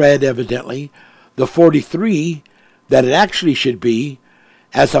misread, evidently, the 43 that it actually should be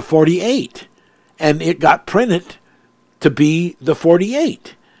as a 48, and it got printed to be the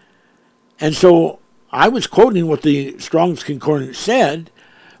 48. And so I was quoting what the Strong's Concordance said,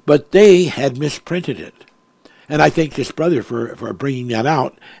 but they had misprinted it. And I thank this brother for bringing that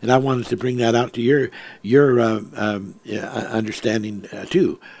out, and I wanted to bring that out to your understanding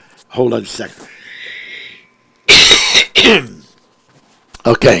too. Hold on a second.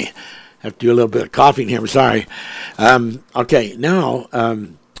 Okay. I have to do a little bit of coughing here. I'm sorry. Okay, now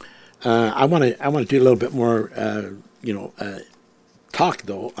I want to do a little bit more, talk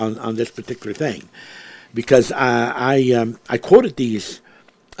though on this particular thing, because I quoted these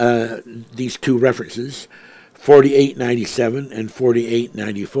two references, 4897 and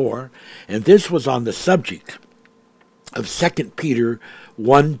 4894, and this was on the subject of 2 Peter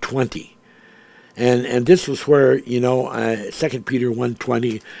 1:20. And this was where, 2 Peter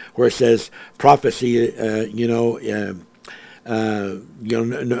 1:20, where it says prophecy,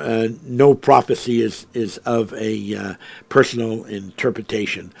 no prophecy is of a personal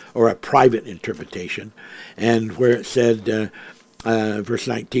interpretation or a private interpretation. And where it said, verse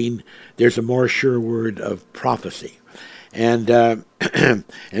 19, there's a more sure word of prophecy. And and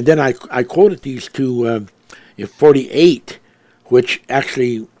then I quoted these two, 48, which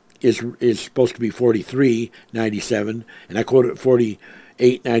actually is supposed to be 4397, and I quoted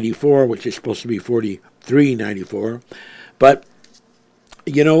 4894, which is supposed to be 4394. But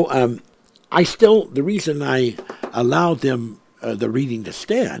I still, the reason I allowed them the reading to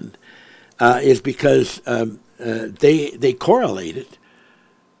stand is because they correlated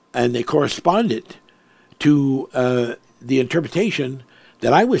and they corresponded to the interpretation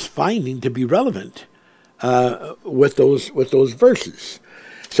that I was finding to be relevant with those verses.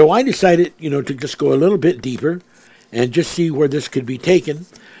 So I decided, to just go a little bit deeper and just see where this could be taken.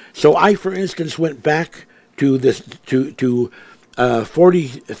 So I, for instance, went back to this to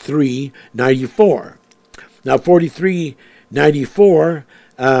 4394. Now 4394,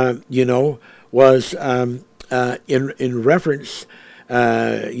 was in reference,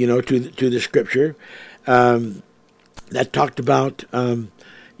 to the scripture that talked about, that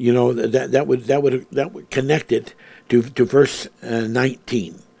would connect it to verse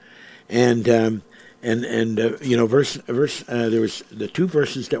 19, and verse there was the two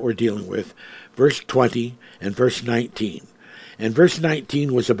verses that we're dealing with, verse 20 and verse 19, and verse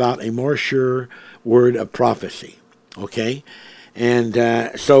 19 was about a more sure word of prophecy. Okay, and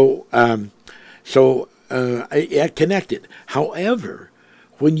so it connected. However,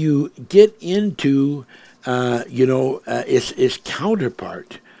 when you get into its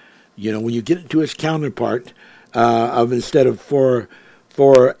counterpart, when you get into its counterpart of instead of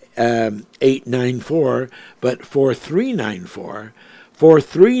 4894, but 4394.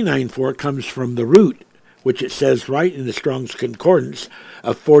 4394 comes from the root, which it says right in the Strong's Concordance,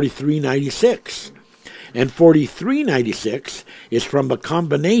 of 4396. And 4396 is from a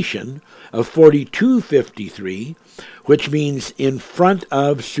combination of 4253, which means in front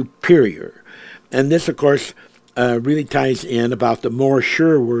of superior. And this, of course, really ties in about the more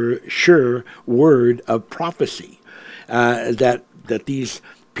sure word of prophecy that these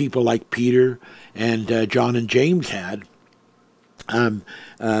people like Peter and John and James had.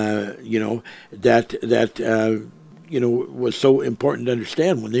 was so important to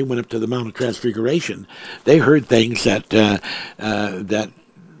understand. When they went up to the Mount of Transfiguration, they heard things that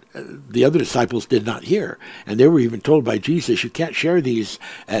the other disciples did not hear. And they were even told by Jesus, you can't share these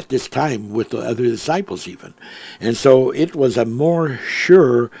at this time with the other disciples even. And so it was a more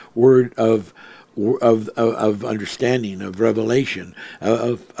sure word of understanding, of revelation,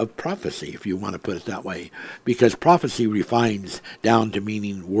 of prophecy, if you want to put it that way, because prophecy refines down to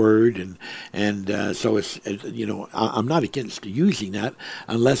meaning word, and so it's I'm not against using that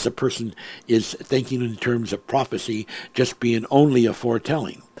unless a person is thinking in terms of prophecy just being only a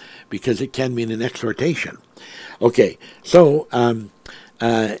foretelling, because it can mean an exhortation. Okay, so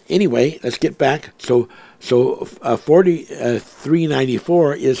anyway, let's get back. So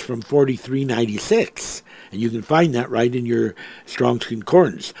 4394 is from 4396, and you can find that right in your Strong's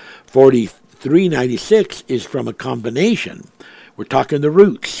Concordance. 4396 is from a combination. We're talking the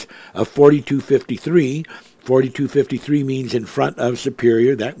roots of 4253. 4253 means in front of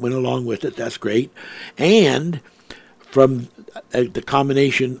superior. That went along with it. That's great. And from the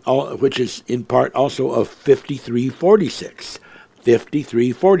combination, which is in part also of 5346.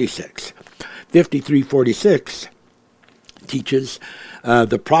 5346. 5346 teaches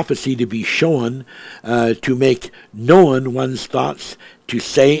the prophecy to be shown, to make known one's thoughts, to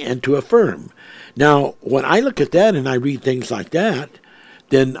say and to affirm. Now, when I look at that and I read things like that,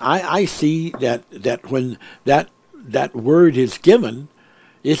 then I see that when that word is given,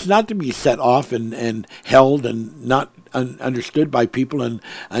 it's not to be set off and held and not understood by people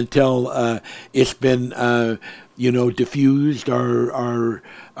until it's been diffused or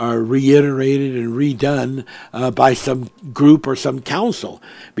reiterated and redone by some group or some council,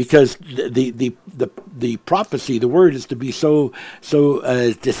 because the prophecy, the word, is to be so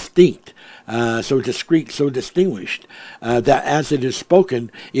distinct, so discreet, so distinguished, that as it is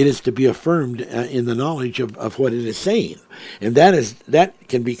spoken, it is to be affirmed in the knowledge of what it is saying, and that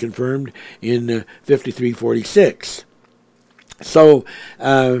can be confirmed in 5346. So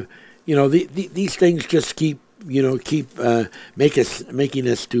these things just keep making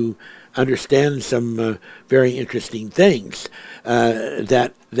us to understand some very interesting things.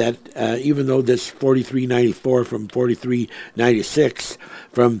 That even though this 4394 from 4396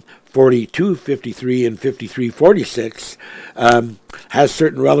 from 4253 and 5346 has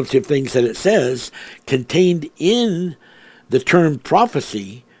certain relative things that it says contained in the term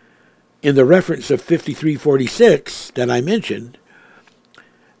prophecy in the reference of 5346 that I mentioned,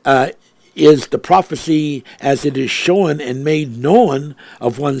 is the prophecy as it is shown and made known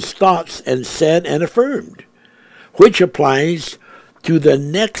of one's thoughts and said and affirmed, which applies to the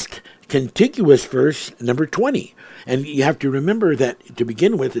next contiguous verse, number 20. And you have to remember that to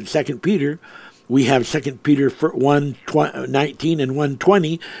begin with in 2 Peter, we have 2 Peter 1:19 and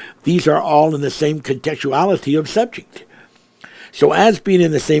 1:20. These are all in the same contextuality of subject. So as being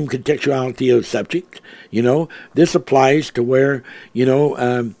in the same contextuality of subject, this applies to where,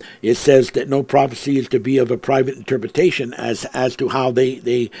 it says that no prophecy is to be of a private interpretation as to how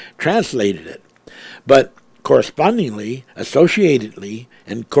they translated it. But correspondingly, associatedly,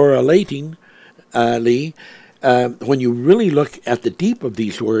 and correlatingly, when you really look at the deep of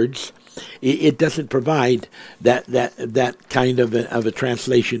these words, it doesn't provide that kind of a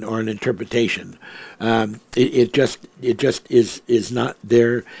translation or an interpretation. It just is not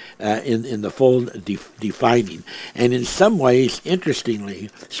there in the full defining. And in some ways, interestingly,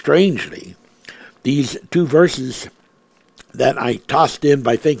 strangely, these two verses that I tossed in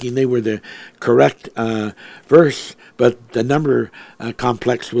by thinking they were the correct verse, but the number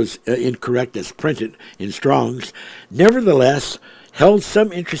complex was incorrect as printed in Strong's, nevertheless held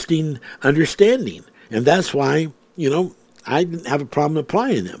some interesting understanding. And that's why, I didn't have a problem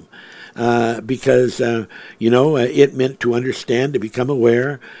applying them. Because, it meant to understand, to become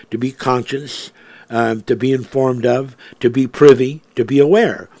aware, to be conscious, to be informed of, to be privy, to be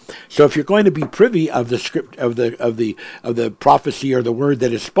aware. So if you're going to be privy of the script of the prophecy or the word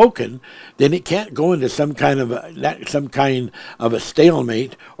that is spoken, then it can't go into some kind of a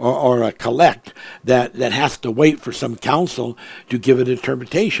stalemate or a collect that has to wait for some council to give it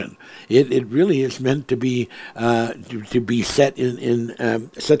interpretation. It really is meant to be set in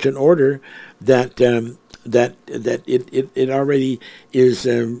such an order that it already is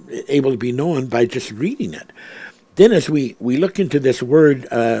able to be known by just reading it. Then as we look into this word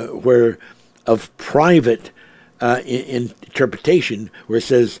where of private interpretation, where it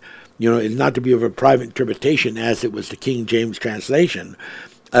says, it's not to be of a private interpretation as it was the King James translation,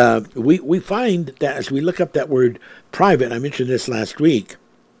 we find that as we look up that word private, I mentioned this last week,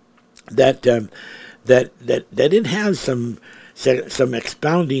 that it has some some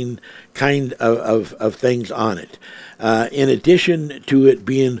expounding kind of things on it. In addition to it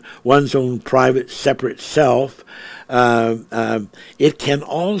being one's own private, separate self, it can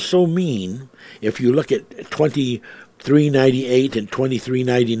also mean, if you look at 2398 and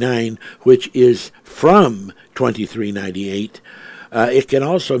 2399, which is from 2398, it can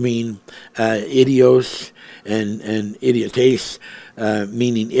also mean idios and idiotes,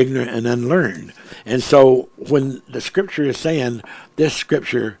 meaning ignorant and unlearned. And so when the scripture is saying this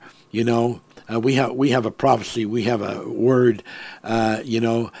scripture, we have a prophecy, we have a word,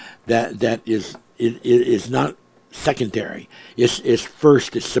 that is not secondary. It's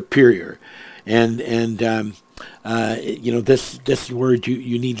first. It's superior, and this word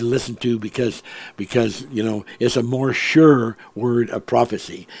you need to listen to because it's a more sure word of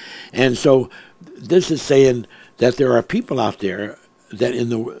prophecy, and so this is saying that there are people out there that in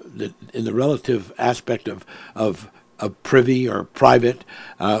the relative aspect of privy or private,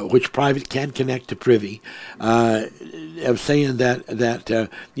 which private can connect to privy, of saying that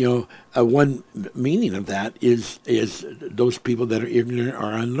one meaning of that is those people that are ignorant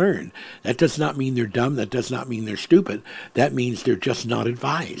or unlearned. That does not mean they're dumb. That does not mean they're stupid. That means they're just not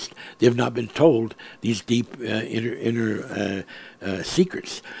advised. They've not been told these deep inner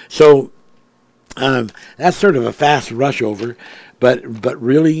secrets. So that's sort of a fast rush over. But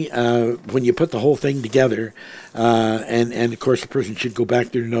really, when you put the whole thing together, and of course the person should go back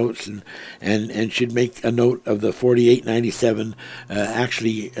to their notes and should make a note of the 4897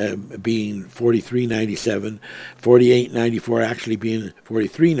 actually being 4397, 4894 actually being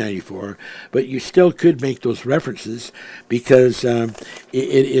 4394. But you still could make those references because it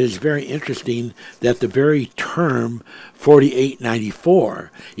is very interesting that the very term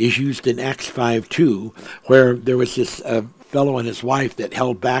 4894 is used in Acts 5:2, where there was this fellow and his wife that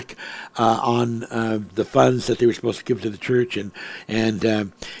held back on the funds that they were supposed to give to the church, and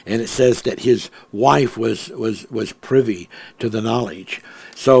it says that his wife was privy to the knowledge.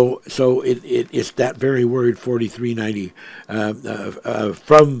 So it's that very word 4390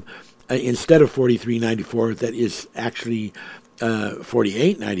 from instead of 4394 that is actually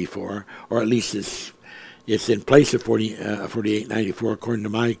 4894, or at least it's in place of 4894 according to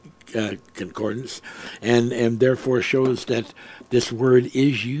my concordance, and therefore shows that this word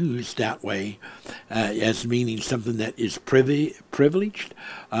is used that way as meaning something that is privileged,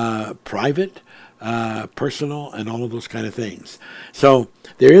 private, personal, and all of those kind of things. So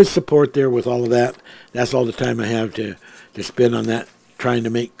there is support there with all of that. That's all the time I have to spend on that, trying to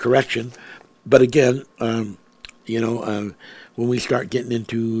make correction. But again, when we start getting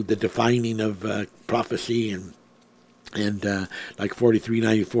into the defining of prophecy and like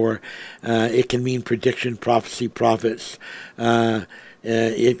 4394, it can mean prediction, prophecy, prophets.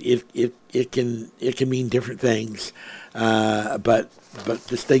 It can mean different things. But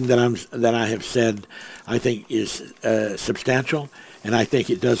this thing that I have said, I think is substantial, and I think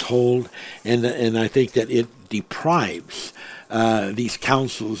it does hold, and I think that it deprives these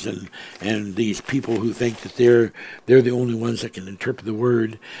councils and these people who think that they're the only ones that can interpret the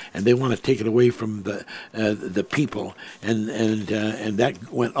word, and they want to take it away from the people, and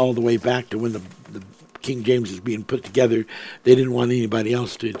that went all the way back to when the King James was being put together. They didn't want anybody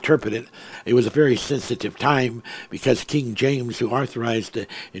else to interpret it. It was a very sensitive time because King James, who authorized the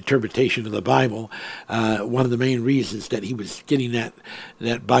interpretation of the Bible, one of the main reasons that he was getting that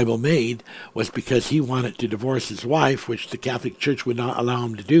Bible made was because he wanted to divorce his wife, which the Catholic Church would not allow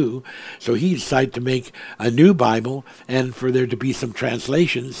him to do. So he decided to make a new Bible, and for there to be some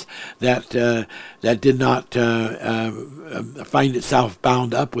translations that did not find itself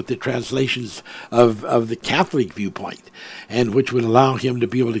bound up with the translations of the Catholic viewpoint, and which would allow him to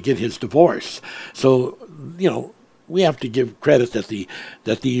be able to get his divorce. So, we have to give credit that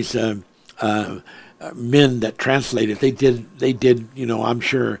these men that translated, they did, I'm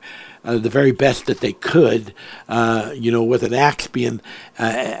sure, the very best that they could, with an axe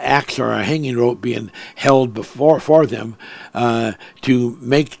or a hanging rope being held for them, to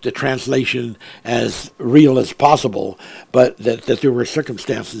make the translation as real as possible, but that there were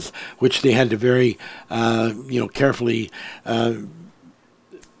circumstances which they had to very, carefully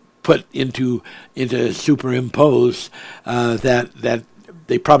put into superimpose, that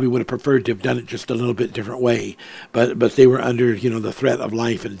they probably would have preferred to have done it just a little bit different way, but they were under the threat of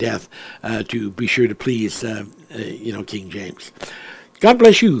life and death to be sure to please King James. God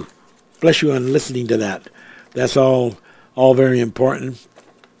bless you on listening to that. That's all very important.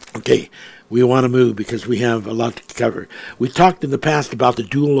 Okay, we want to move because we have a lot to cover. We talked in the past about the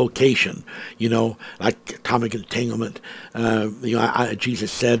dual location, like atomic entanglement.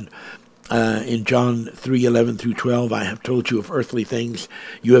 Jesus said, in John 3:11 through 12, I have told you of earthly things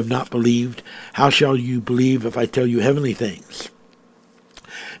you have not believed. How shall you believe if I tell you heavenly things?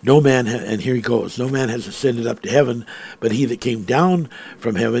 No man, and here he goes, no man has ascended up to heaven, but he that came down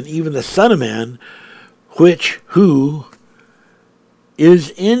from heaven, even the Son of Man, who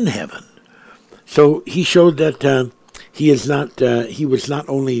is in heaven. So he showed that he was not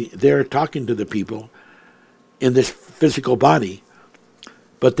only there talking to the people in this physical body,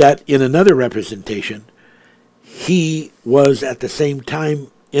 but that in another representation, he was at the same time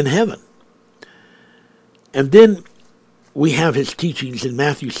in heaven. And then we have his teachings in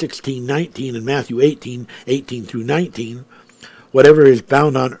Matthew 16:19 and Matthew 18:18 through 19. Whatever is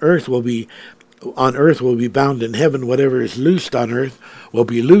bound on earth will be bound in heaven. Whatever is loosed on earth will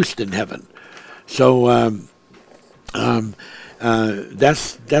be loosed in heaven. So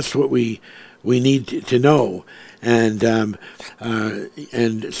that's what we need to know. And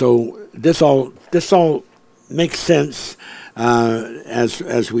so this all makes sense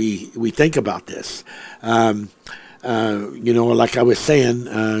as we think about this. Like I was saying,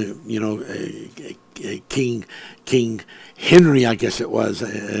 King Henry, I guess it was.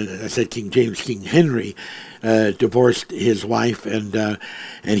 I said King James. King Henry divorced his wife, and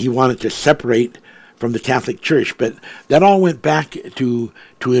he wanted to separate from the Catholic Church, but that all went back to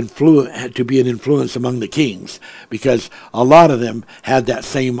be an influence among the kings, because a lot of them had that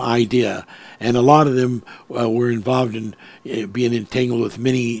same idea, and a lot of them were involved in being entangled with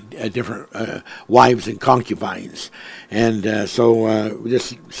many different wives and concubines, and so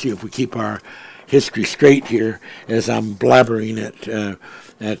just see if we keep our history straight here as I'm blabbering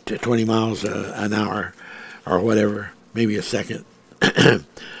at 20 miles an hour or whatever, maybe a second.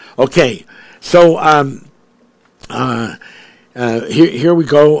 Okay. So here we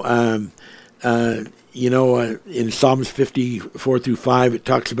go. In Psalms 54 through 5, it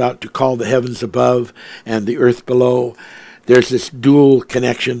talks about to call the heavens above and the earth below. There's this dual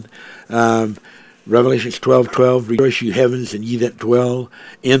connection. Revelations 12:12, rejoice you heavens and ye that dwell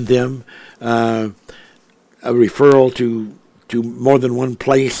in them. A referral to more than one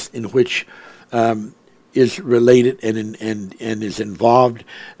place in which is related and is involved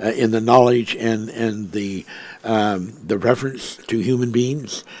in the knowledge and the reference to human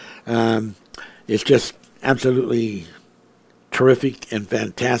beings. It's just absolutely terrific and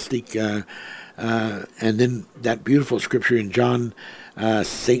fantastic. And then that beautiful scripture in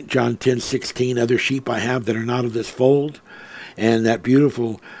St. John 10:16, other sheep I have that are not of this fold. And that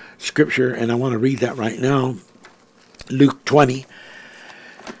beautiful scripture, and I want to read that right now, Luke 20.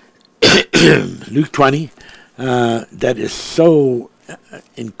 Luke 20, that is so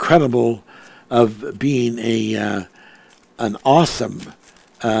incredible of being an awesome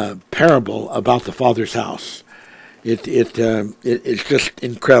parable about the Father's house. It's just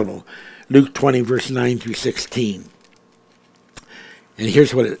incredible. Luke 20, verse 9 through 16. And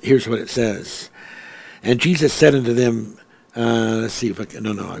here's what it says. And Jesus said unto them, let's see if I can,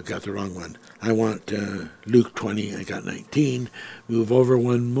 no, I've got the wrong one. I want Luke 20, I got 19. Move over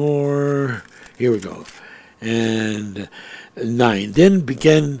one more. Here we go. And 9. Then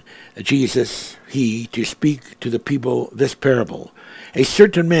began Jesus, to speak to the people this parable. A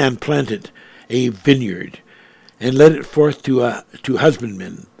certain man planted a vineyard, and led it forth to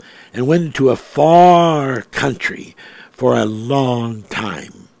husbandmen, and went into a far country for a long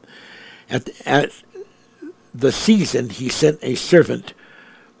time. At the season he sent a servant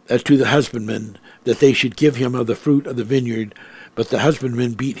to the husbandmen, that they should give him of the fruit of the vineyard, but the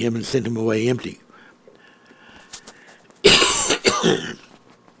husbandmen beat him and sent him away empty.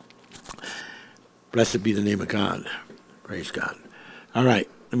 Blessed be the name of God. Praise God. All right,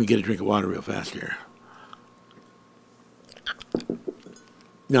 let me get a drink of water real fast here.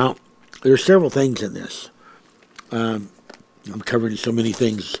 Now, there are several things in this. I'm covering so many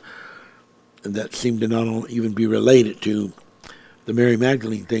things that seem to not even be related to the Mary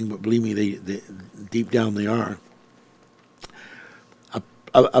Magdalene thing, but believe me, they deep down they are.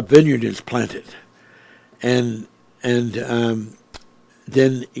 A vineyard is planted, and then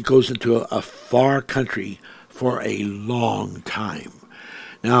it goes into a far country for a long time.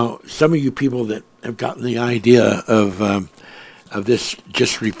 Now, some of you people that have gotten the idea of this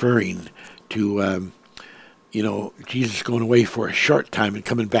just referring to Jesus going away for a short time and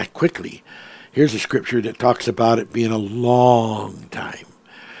coming back quickly. Here's a scripture that talks about it being a long time.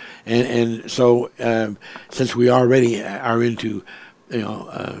 And so since we already are into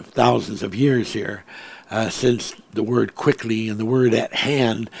thousands of years here, since the word quickly and the word at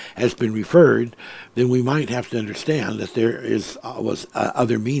hand has been referred, then we might have to understand that there was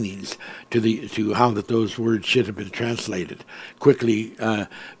other meanings to how that those words should have been translated. Quickly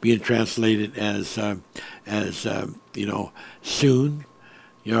being translated as soon,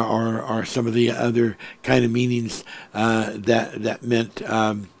 or some of the other kind of meanings that meant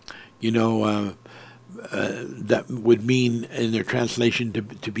that would mean in their translation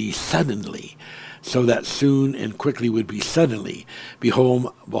to be suddenly. So that soon and quickly would be suddenly.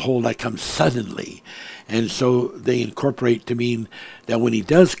 Behold, I come suddenly. And so they incorporate to mean that when he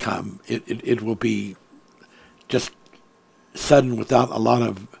does come, it will be just sudden without a lot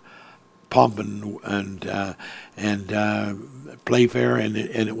of pomp and playfare, and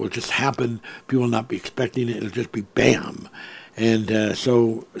it will just happen. People will not be expecting it. It'll just be bam. And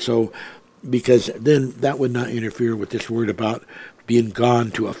so because then that would not interfere with this word about being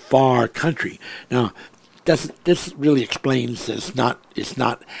gone to a far country. Now, this really explains that it's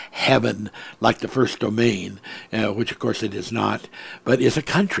not heaven like the first domain, which of course it is not, but it's a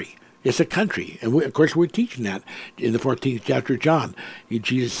country. It's a country. And of course we're teaching that in the 14th chapter of John.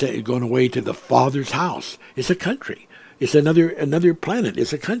 Jesus said, going away to the Father's house. It's a country. It's another planet.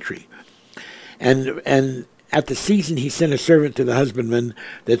 It's a country. And at the season he sent a servant to the husbandman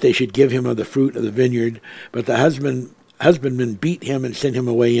that they should give him of the fruit of the vineyard. But the husbandman beat him and sent him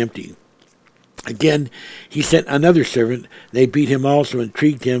away empty. Again, he sent another servant. They beat him also,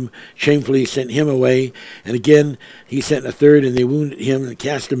 intrigued him, shamefully sent him away. And again, he sent a third, and they wounded him and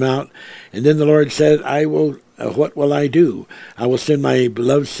cast him out. And then the Lord said, what will I do? I will send my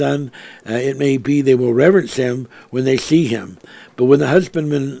beloved son. It may be they will reverence him when they see him. But when the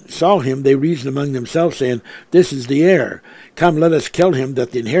husbandmen saw him, they reasoned among themselves, saying, This is the heir. Come, let us kill him,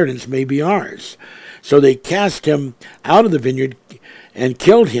 that the inheritance may be ours. So they cast him out of the vineyard and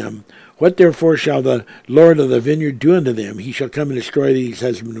killed him. What therefore shall the Lord of the vineyard do unto them? He shall come and destroy these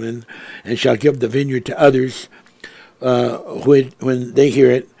husbandmen, and shall give the vineyard to others when they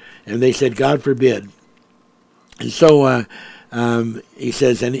hear it. And they said, God forbid. And so he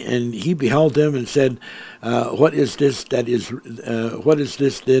says, and he beheld them and said, What is this then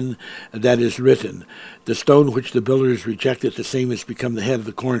that is written? The stone which the builders rejected, the same has become the head of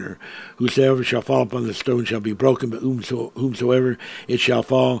the corner. Whosoever shall fall upon the stone shall be broken, but whomsoever it shall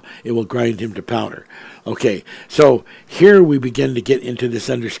fall, it will grind him to powder. Okay, so here we begin to get into this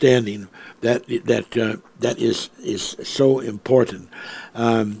understanding that is so important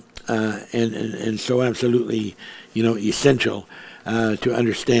and so absolutely essential to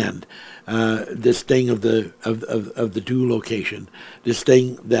understand this thing of the due location, this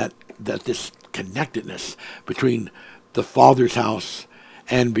thing that this connectedness between the Father's house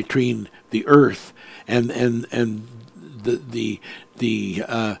and between the earth and the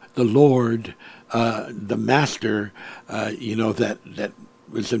Lord, the Master, that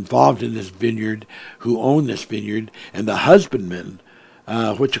was involved in this vineyard, who owned this vineyard, and the husbandmen,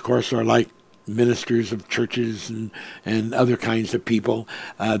 which of course are like ministers of churches and other kinds of people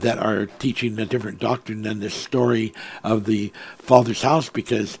that are teaching a different doctrine than this story of the Father's house,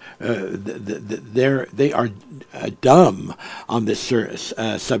 because they are dumb on this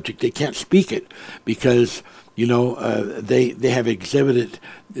subject. They can't speak it because they have exhibited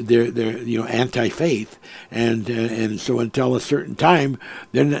their anti-faith, and so until a certain time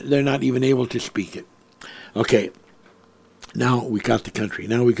they're not even able to speak it. Okay. Now we got the country.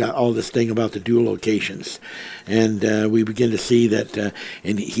 Now we got all this thing about the dual locations. And we begin to see that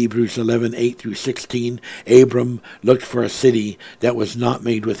in Hebrews 11:8-16, Abram looked for a city that was not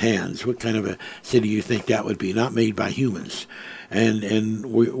made with hands. What kind of a city do you think that would be? Not made by humans. And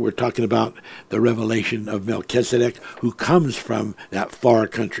we're talking about the revelation of Melchizedek, who comes from that far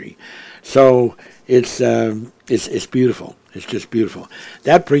country. So it's beautiful. It's just beautiful.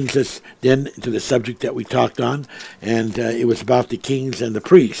 That brings us then to the subject that we talked on, and it was about the kings and the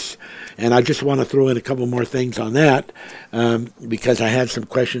priests. And I just want to throw in a couple more things on that, because I had some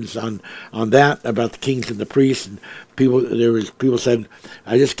questions on that about the kings and the priests. And people said,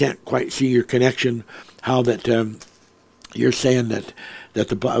 I just can't quite see your connection, how that you're saying that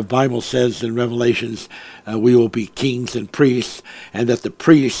the Bible says in Revelations we will be kings and priests, and that the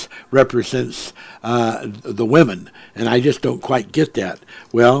priests represents the women. And I just don't quite get that.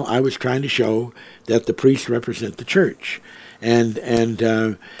 Well, I was trying to show that the priests represent the church. And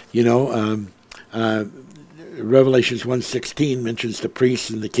Revelations 1:16 mentions the priests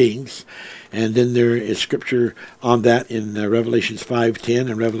and the kings. And then there is scripture on that in Revelations 5:10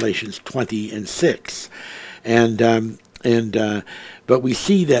 and Revelations 20:6. But we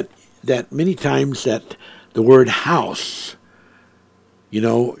see that many times that the word house,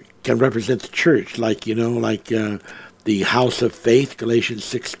 can represent the church, like the house of faith, Galatians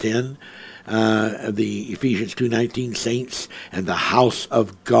 6:10, the Ephesians 2:19, saints and the house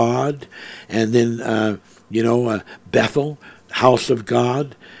of God, and then Bethel, house of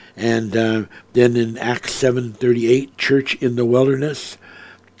God, and then in Acts 7:38, church in the wilderness.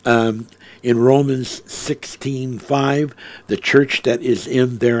 In Romans 16:5, the church that is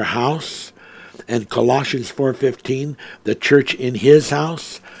in their house, and Colossians 4:15, the church in his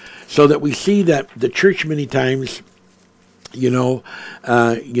house. So that we see that the church many times, is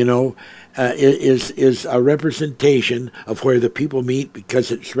a representation of where the people meet,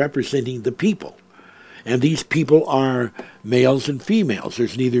 because it's representing the people. And these people are males and females.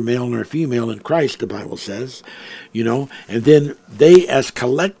 There's neither male nor female in Christ, the Bible says, and then they as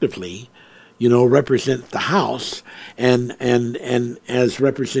collectively, represent the house, and as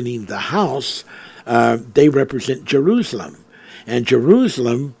representing the house, they represent Jerusalem. And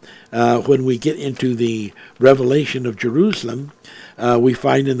Jerusalem, when we get into the revelation of Jerusalem, we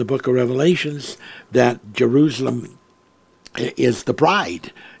find in the book of Revelations that Jerusalem is the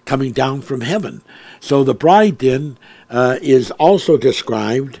bride coming down from heaven. So the bride then is also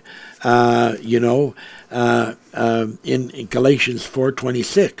described, in Galatians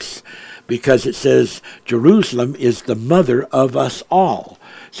 4:26, because it says Jerusalem is the mother of us all.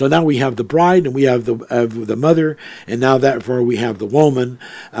 So now we have the bride, and we have the mother, and now therefore we have the woman,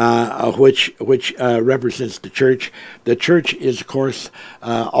 which represents the church. The church is, of course,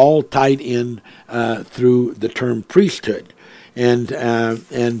 all tied in through the term priesthood, and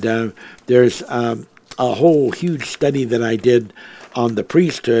there's a whole huge study that I did on the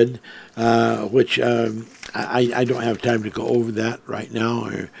priesthood, which I don't have time to go over that right now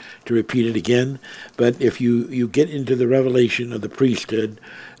or to repeat it again. But if you get into the revelation of the priesthood,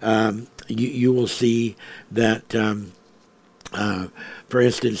 you will see that, for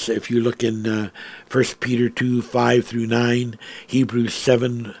instance, if you look in 1 Peter 2:5-9, Hebrews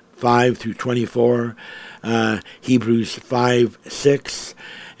 7:5-24, Hebrews 5:6,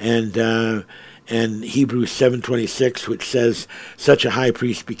 and Hebrews 7:26, which says, such a high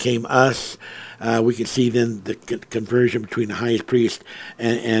priest became us. We can see then the conversion between the highest priest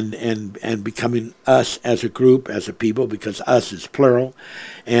and becoming us as a group, as a people, because us is plural,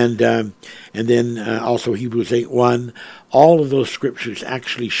 and then also Hebrews 8:1. All of those scriptures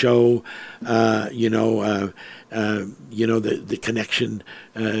actually show, the connection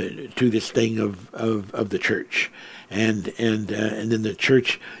to this thing of the church. And then the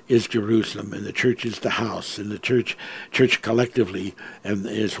church is Jerusalem, and the church is the house, and the church collectively, and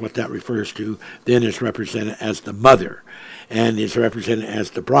is what that refers to, then is represented as the mother, and is represented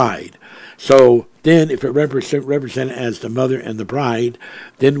as the bride. So then if it represented as the mother and the bride,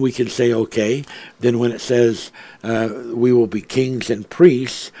 then we can say, okay, then when it says we will be kings and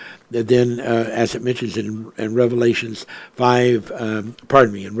priests, then as it mentions in Revelations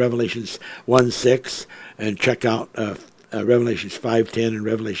in Revelations 1:6, and check out Revelations 5:10 and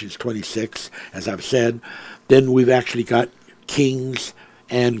Revelations 26, as I've said, then we've actually got kings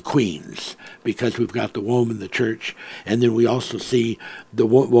and queens, because we've got the woman, the church, and then we also see the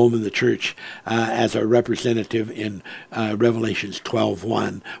woman, the church, as a representative in Revelations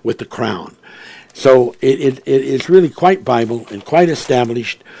 12:1 with the crown. So it is really quite Bible and quite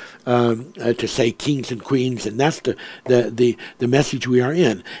established to say kings and queens, and that's the message we are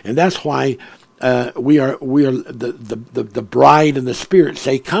in, and that's why we are the bride and the Spirit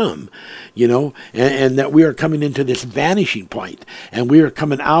say come, and that we are coming into this vanishing point, and we are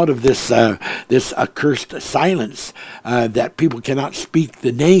coming out of this accursed silence, that people cannot speak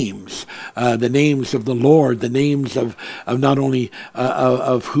the names of the Lord, the names of not only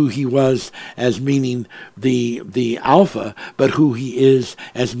of who He was as meaning the Alpha, but who He is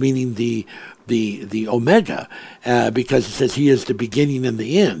as meaning the Omega, because it says He is the beginning and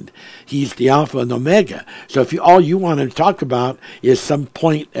the end. He's the Alpha and Omega. So if all you want to talk about is some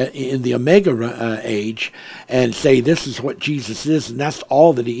point in the Omega age, and say this is what Jesus is, and that's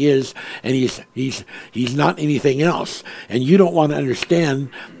all that He is, and He's not anything else, and you don't want to understand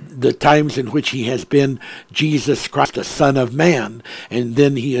the times in which He has been Jesus Christ, the Son of Man, and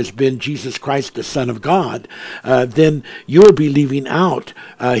then He has been Jesus Christ, the Son of God, then you'll be leaving out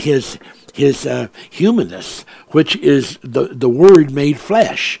His humanness, which is the Word made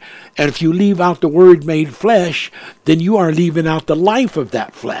flesh. And if you leave out the Word made flesh, then you are leaving out the life of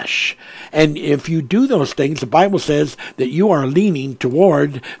that flesh. And if you do those things, the Bible says that you are leaning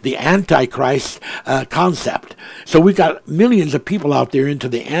toward the Antichrist concept. So we've got millions of people out there into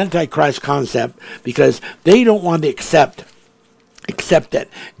the Antichrist concept, because they don't want to accept except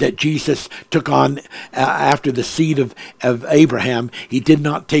that Jesus took on, after the seed of Abraham, he did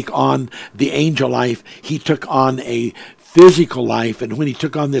not take on the angel life. He took on a physical life, and when he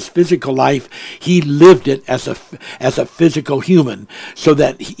took on this physical life, he lived it as a physical human, so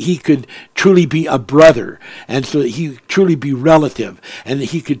that he could truly be a brother, and so that he could truly be relative, and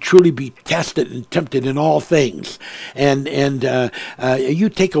that he could truly be tested and tempted in all things. And you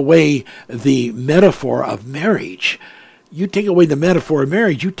take away the metaphor of marriage. You take away the metaphor of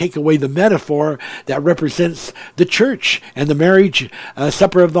marriage, you take away the metaphor that represents the church and the marriage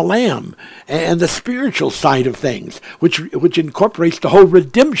supper of the Lamb and the spiritual side of things, which incorporates the whole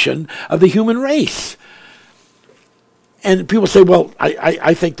redemption of the human race. And people say, well,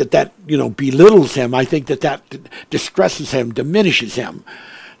 I think that belittles him. I think that distresses him, diminishes him.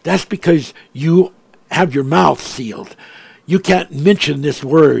 That's because you have your mouth sealed. You can't mention this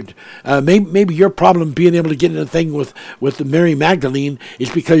word. Maybe your problem being able to get in a thing with the Mary Magdalene is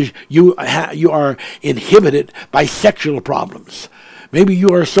because you are inhibited by sexual problems. Maybe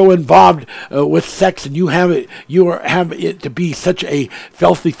you are so involved with sex, and you have it to be such a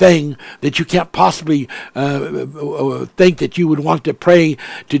filthy thing that you can't possibly think that you would want to pray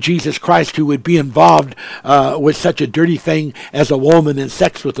to Jesus Christ, who would be involved with such a dirty thing as a woman and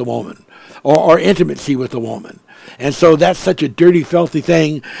sex with a woman, or intimacy with a woman. And so that's such a dirty, filthy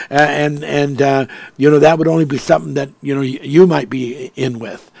thing, and that would only be something that you might be in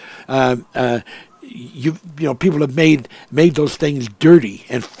with. People have made those things dirty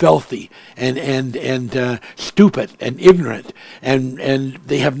and filthy and stupid and ignorant, and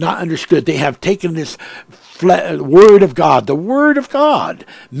they have not understood. They have taken this Word of God, the Word of God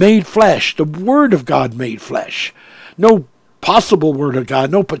made flesh, the Word of God made flesh. No possible Word of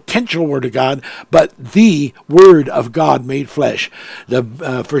God, no potential Word of God, but the Word of God made flesh.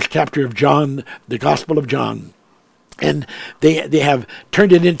 The first chapter of John, the Gospel of John. And they have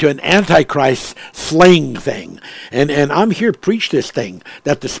turned it into an Antichrist slang thing. And I'm here to preach this thing,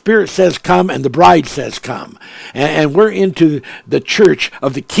 that the Spirit says come and the bride says come. And we're into the church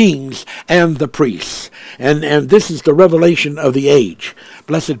of the kings and the priests. And this is the revelation of the age.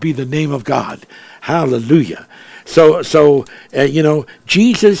 Blessed be the name of God. Hallelujah. So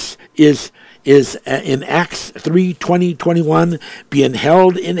Jesus is in Acts 3:20-21 being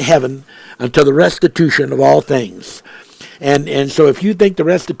held in heaven until the restitution of all things. And so if you think the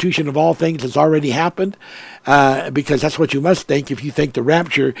restitution of all things has already happened, because that's what you must think if you think the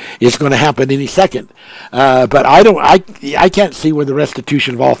rapture is going to happen any second. But I can't see where the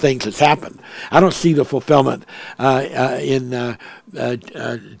restitution of all things has happened. I don't see the fulfillment in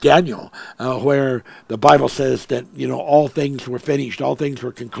Daniel, where the Bible says that all things were finished, all things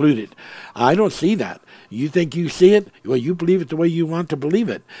were concluded. I don't see that. You think you see it? Well, you believe it the way you want to believe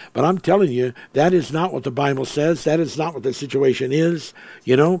it. But I'm telling you, that is not what the Bible says. That is not what the situation is,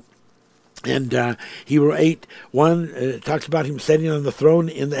 And Hebrews 8:1 talks about him sitting on the throne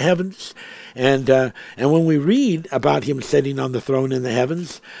in the heavens. And when we read about him sitting on the throne in the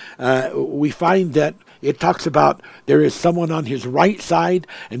heavens, we find that it talks about there is someone on his right side,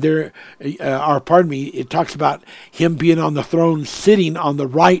 and it talks about him being on the throne, sitting on the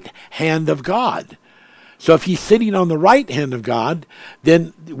right hand of God. So if he's sitting on the right hand of God,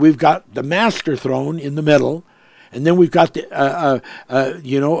 then we've got the master throne in the middle, and then we've got a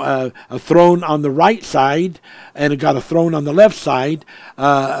throne on the right side, and got a throne on the left side,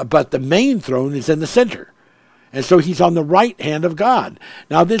 but the main throne is in the center. And so he's on the right hand of God.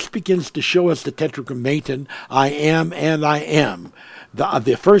 Now this begins to show us the tetragrammaton, I am and I am.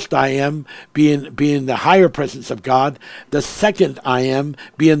 The first I am being the higher presence of God, the second I am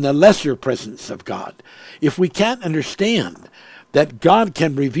being the lesser presence of God. If we can't understand that God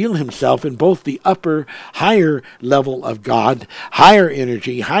can reveal himself in both the upper, higher level of God, higher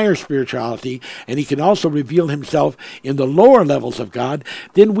energy, higher spirituality, and he can also reveal himself in the lower levels of God,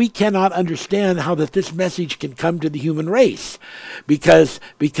 then we cannot understand how that this message can come to the human race. Because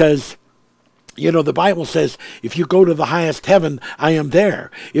the Bible says, if you go to the highest heaven, I am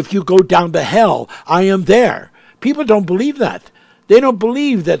there. If you go down to hell, I am there. People don't believe that. They don't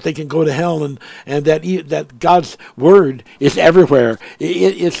believe that they can go to hell and that God's word is everywhere.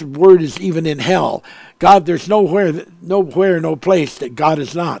 Its word is even in hell. God, there's nowhere, no place that God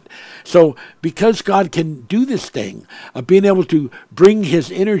is not. So because God can do this thing of being able to bring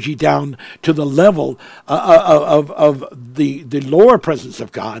his energy down to the level of the lower presence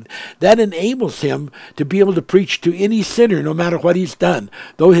of God, that enables him to be able to preach to any sinner, no matter what he's done.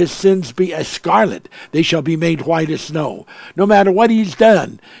 Though his sins be as scarlet, they shall be made white as snow. No matter what he's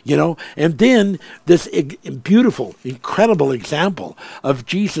done, And then this beautiful, incredible example of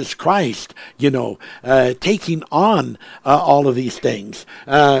Jesus Christ, taking on all of these things.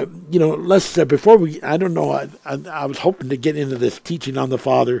 Let's, I don't know, I was hoping to get into this teaching on the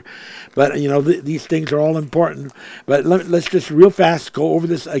Father, but, these things are all important. But let's just real fast go over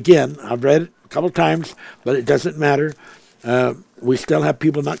this again. I've read it a couple times, but it doesn't matter. We still have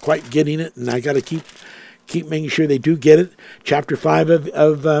people not quite getting it, and I got to keep making sure they do get it. Chapter 5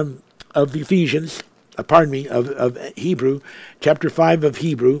 of Ephesians, of Hebrew, chapter 5 of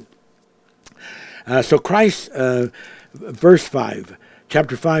Hebrew. So Christ, verse 5,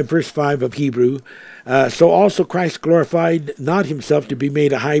 chapter 5, verse 5 of Hebrew. So also Christ glorified not himself to be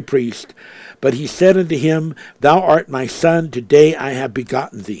made a high priest, but he said unto him, Thou art my son, today I have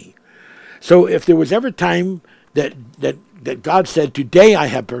begotten thee. So if there was ever time that God said, Today I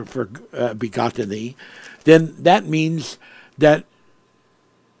have begotten thee, then that means that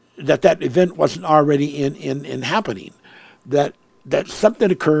event wasn't already in happening. That something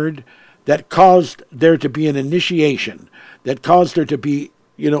occurred that caused there to be an initiation, that caused there to be,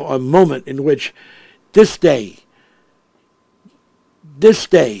 a moment in which this day is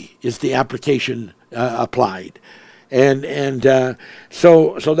the application applied. And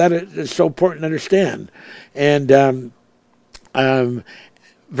so that is so important to understand. And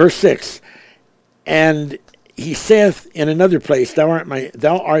verse 6, and he saith in another place, Thou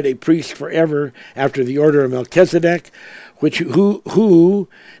art a priest forever after the order of Melchizedek, who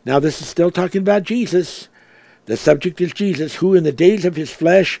now this is still talking about Jesus. The subject is Jesus, who in the days of his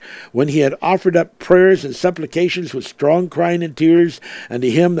flesh, when he had offered up prayers and supplications with strong crying and tears unto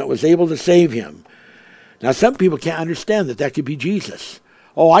him that was able to save him. Now some people can't understand that could be Jesus.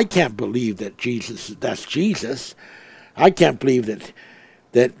 Oh, I can't believe that's Jesus. I can't believe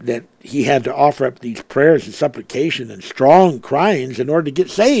that he had to offer up these prayers and supplication and strong cryings in order to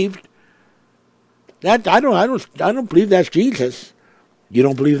get saved. That I don't believe that's Jesus. You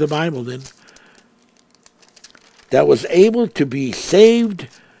don't believe the Bible, then? That was able to be saved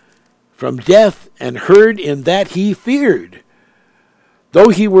from death and heard in that he feared. Though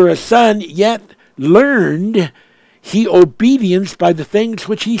he were a son, yet learned he obedience by the things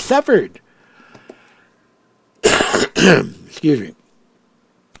which he suffered. Excuse me.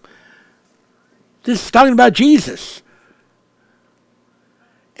 This is talking about Jesus.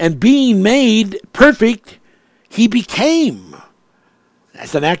 And being made perfect, he became.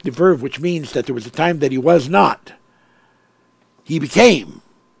 That's an active verb, which means that there was a time that he was not. He became.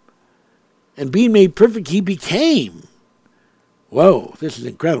 And being made perfect, he became. Whoa, this is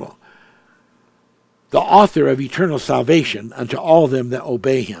incredible. The author of eternal salvation unto all them that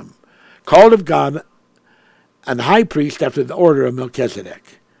obey him, called of God, an high priest after the order of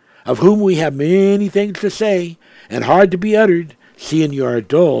Melchizedek, of whom we have many things to say, and hard to be uttered, seeing you are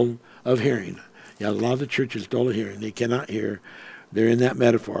dull of hearing. Yeah, a lot of the church is dull of hearing. They cannot hear. They're in that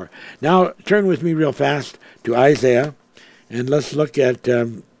metaphor. Now, turn with me real fast to Isaiah, and let's look at,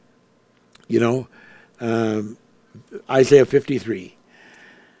 Isaiah 53.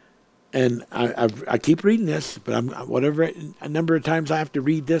 And I keep reading this, but a number of times I have to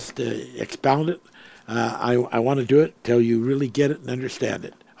read this to expound it. I want to do it till you really get it and understand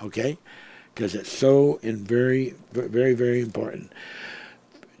it, okay? Because it's so very, very, very important.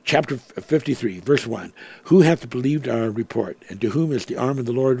 Chapter 53, verse 1. Who hath believed our report, and to whom is the arm of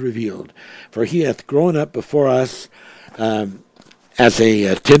the Lord revealed? For he hath grown up before us as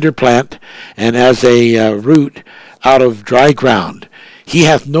a tender plant, and as a root out of dry ground. He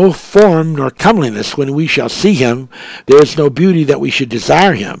hath no form nor comeliness when we shall see him. There is no beauty that we should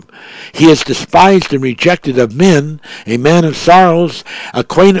desire him. He is despised and rejected of men, a man of sorrows,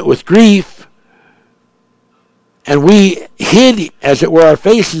 acquainted with grief. And we hid, as it were, our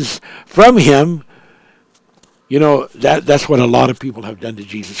faces from him. That's what a lot of people have done to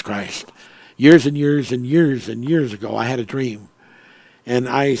Jesus Christ. Years and years and years and years ago, I had a dream. And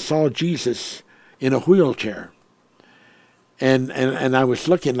I saw Jesus in a wheelchair. And I was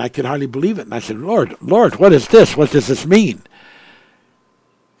looking, and I could hardly believe it. And I said, Lord, what is this? What does this mean?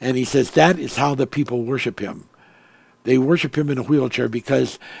 And he says, that is how the people worship him. They worship him in a wheelchair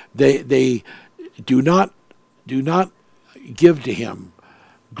because they do not give to him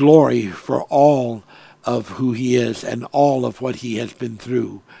glory for all of who he is and all of what he has been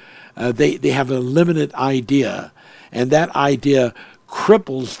through. They have a limited idea, and that idea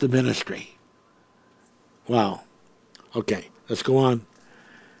cripples the ministry. Wow. Okay, let's go on.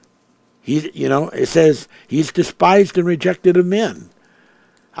 It says he's despised and rejected of men.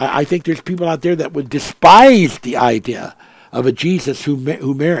 I think there's people out there that would despise the idea of a Jesus who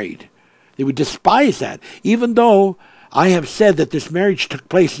married. They would despise that, even though I have said that this marriage took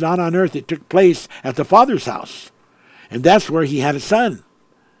place not on earth, it took place at the Father's house. And that's where he had a son,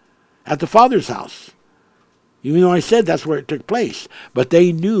 at the Father's house. Even though I said that's where it took place. But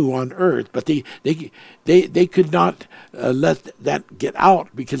they knew on earth, but they could not let that get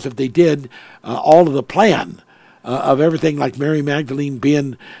out, because if they did, all of the plan of everything, like Mary Magdalene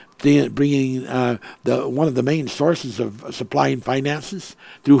bringing one of the main sources of supplying finances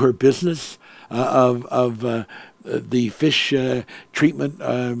through her business of the fish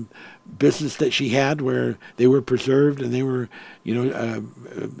treatment business that she had, where they were preserved and they were,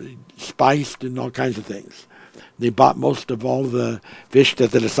 spiced and all kinds of things. They bought most of all the fish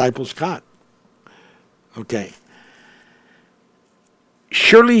that the disciples caught. Okay.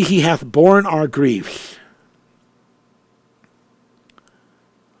 Surely he hath borne our griefs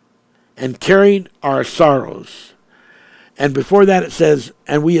and carried our sorrows. And before that it says,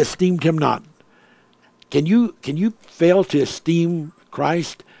 and we esteemed him not. Can you fail to esteem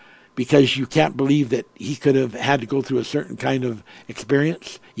Christ because you can't believe that he could have had to go through a certain kind of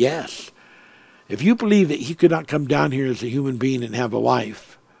experience? Yes. If you believe that he could not come down here as a human being and have a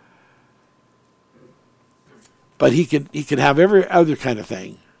wife, but he could have every other kind of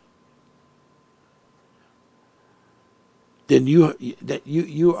thing, then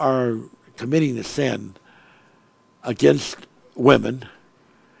you are committing a sin against women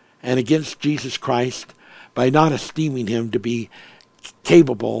and against Jesus Christ by not esteeming him to be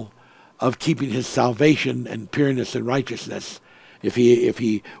capable of keeping his salvation and pureness and righteousness if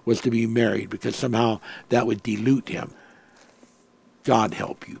he was to be married, because somehow that would dilute him. God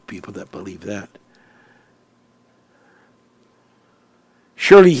help you, people that believe that.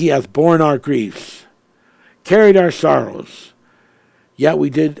 Surely he hath borne our griefs, carried our sorrows, yet we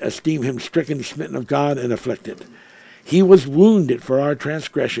did esteem him stricken, smitten of God, and afflicted. He was wounded for our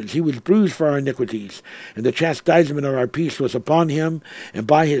transgressions. He was bruised for our iniquities. And the chastisement of our peace was upon him, and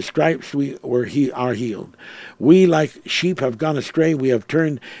by his stripes we are healed. We like sheep have gone astray. We have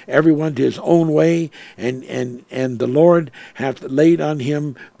turned everyone to his own way, and the Lord hath laid on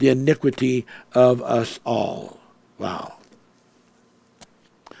him the iniquity of us all. Wow.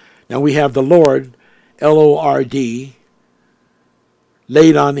 Now we have the Lord, Lord,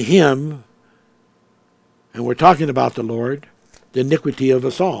 laid on him, and we're talking about the Lord, the iniquity of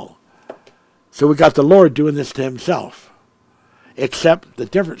us all. So we got the Lord doing this to himself. Except the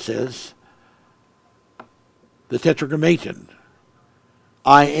difference is the tetragrammaton.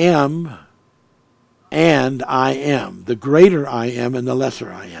 I am and I am. The greater I am and the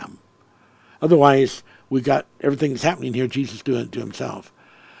lesser I am. Otherwise, we got everything that's happening here, Jesus doing it to himself.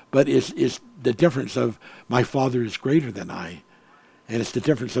 But it's the difference of my Father is greater than I. And it's the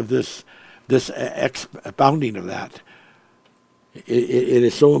difference of this expounding of that. It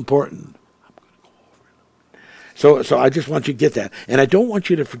is so important. So I just want you to get that. And I don't want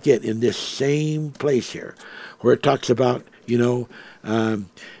you to forget in this same place here where it talks about, it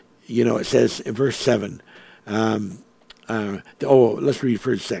says in verse 7, let's read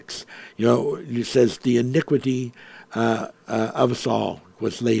verse 6. It says, the iniquity of us all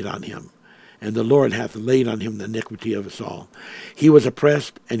was laid on him. And the Lord hath laid on him the iniquity of us all. He was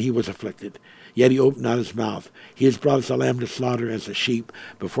oppressed, and he was afflicted. Yet he opened not his mouth. He has brought us a lamb to slaughter as a sheep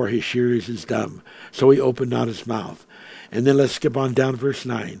before his shearers is dumb. So he opened not his mouth. And then let's skip on down to verse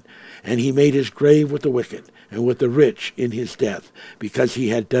 9. And he made his grave with the wicked, and with the rich in his death, because he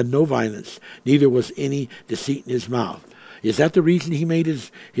had done no violence, neither was any deceit in his mouth. Is that the reason he made his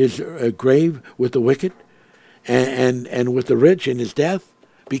grave with the wicked, and with the rich in his death?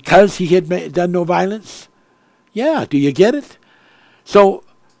 Because he had done no violence? Yeah, do you get it? So,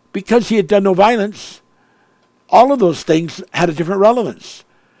 because he had done no violence, all of those things had a different relevance.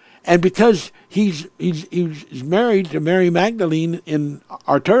 And because he's married to Mary Magdalene in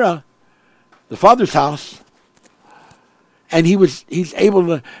Artura, the Father's house, and he's able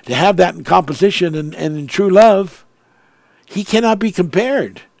to have that in composition and in true love, he cannot be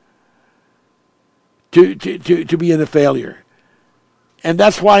compared to being a failure. And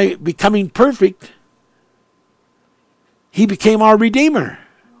that's why, becoming perfect, he became our Redeemer.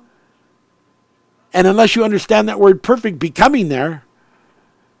 And unless you understand that word perfect, becoming there,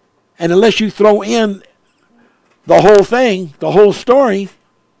 and unless you throw in the whole thing, the whole story,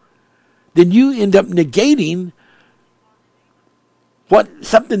 then you end up negating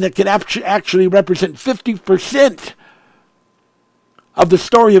something that could actually represent 50% of the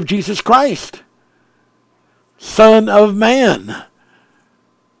story of Jesus Christ, Son of Man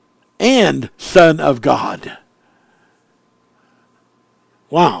and Son of God.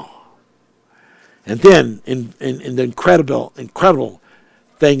 Wow. And then in the incredible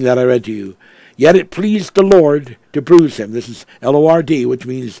thing that I read to you, Yet it pleased the Lord to bruise him. This is L-O-R-D, which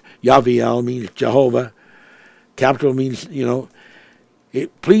means Yahweh, means Jehovah. Capital means,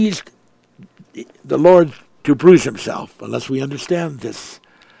 it pleased the Lord to bruise himself, unless we understand this.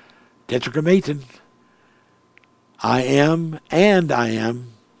 Tetragrammaton. I am and I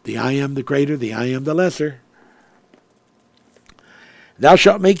am. The I am the greater, the I am the lesser. Thou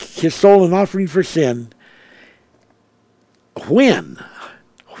shalt make his soul an offering for sin. When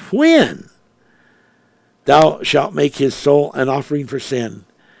thou shalt make his soul an offering for sin,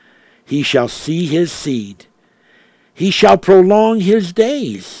 he shall see his seed. He shall prolong his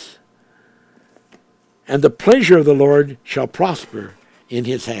days. And the pleasure of the Lord shall prosper in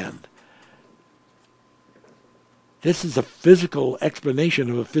his hand. This is a physical explanation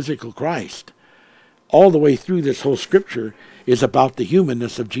of a physical Christ. All the way through this whole scripture is about the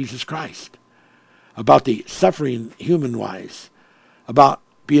humanness of Jesus Christ, about the suffering human-wise, about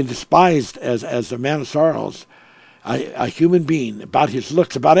being despised as a man of sorrows, a human being, about his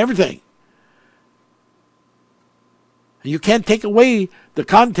looks, about everything. You can't take away the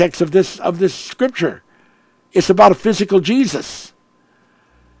context of this scripture. It's about a physical Jesus.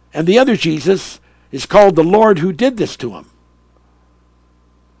 And the other Jesus is called the Lord who did this to him,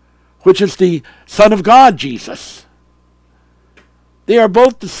 which is the Son of God, Jesus. They are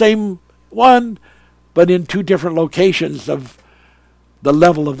both the same one, but in two different locations of the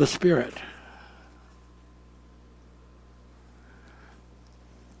level of the Spirit.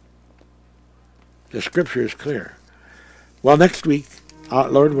 The scripture is clear. Well, next week,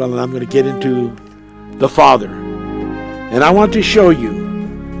 Lord willing, I'm going to get into the Father. And I want to show you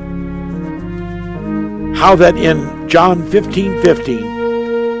how that in John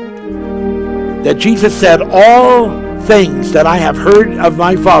 15:15, that Jesus said, all things that I have heard of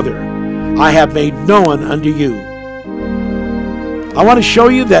my Father, I have made known unto you. I want to show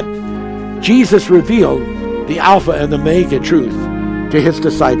you that Jesus revealed the Alpha and the Omega truth to his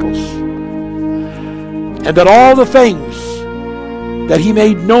disciples. And that all the things that he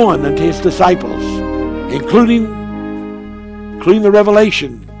made known unto his disciples, including the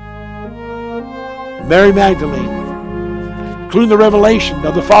revelation, Mary Magdalene, including the revelation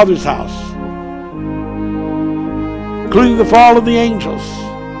of the Father's house, including the fall of the angels,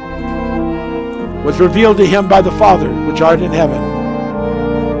 was revealed to him by the Father which art in heaven.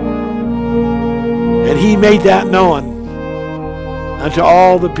 And he made that known unto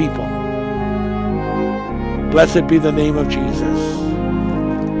all the people. Blessed be the name of Jesus.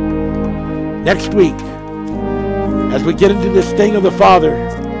 Next week, as we get into this thing of the Father,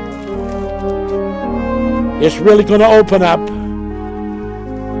 it's really going to open up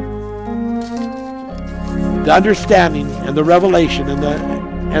the understanding and the revelation and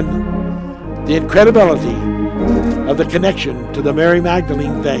the incredibility of the connection to the Mary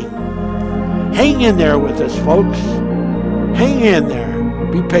Magdalene thing. Hang in there with us, folks. Hang in there.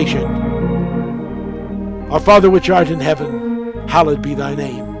 Be patient. Our Father which art in heaven, hallowed be thy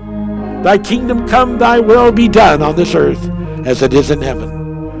name. Thy kingdom come, thy will be done on this earth as it is in heaven.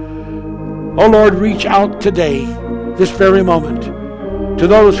 O Lord, reach out today, this very moment, to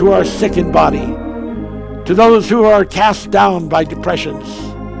those who are sick in body, to those who are cast down by depressions,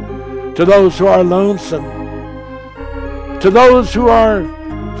 to those who are lonesome, to those who are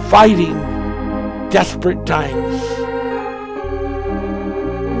fighting desperate times.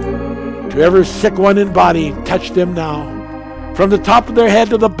 To every sick one in body, touch them now. From the top of their head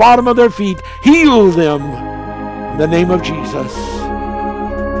to the bottom of their feet, heal them in the name of Jesus.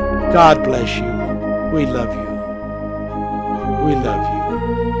 God bless you. We love you. We love you.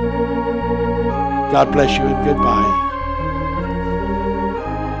 God bless you and goodbye.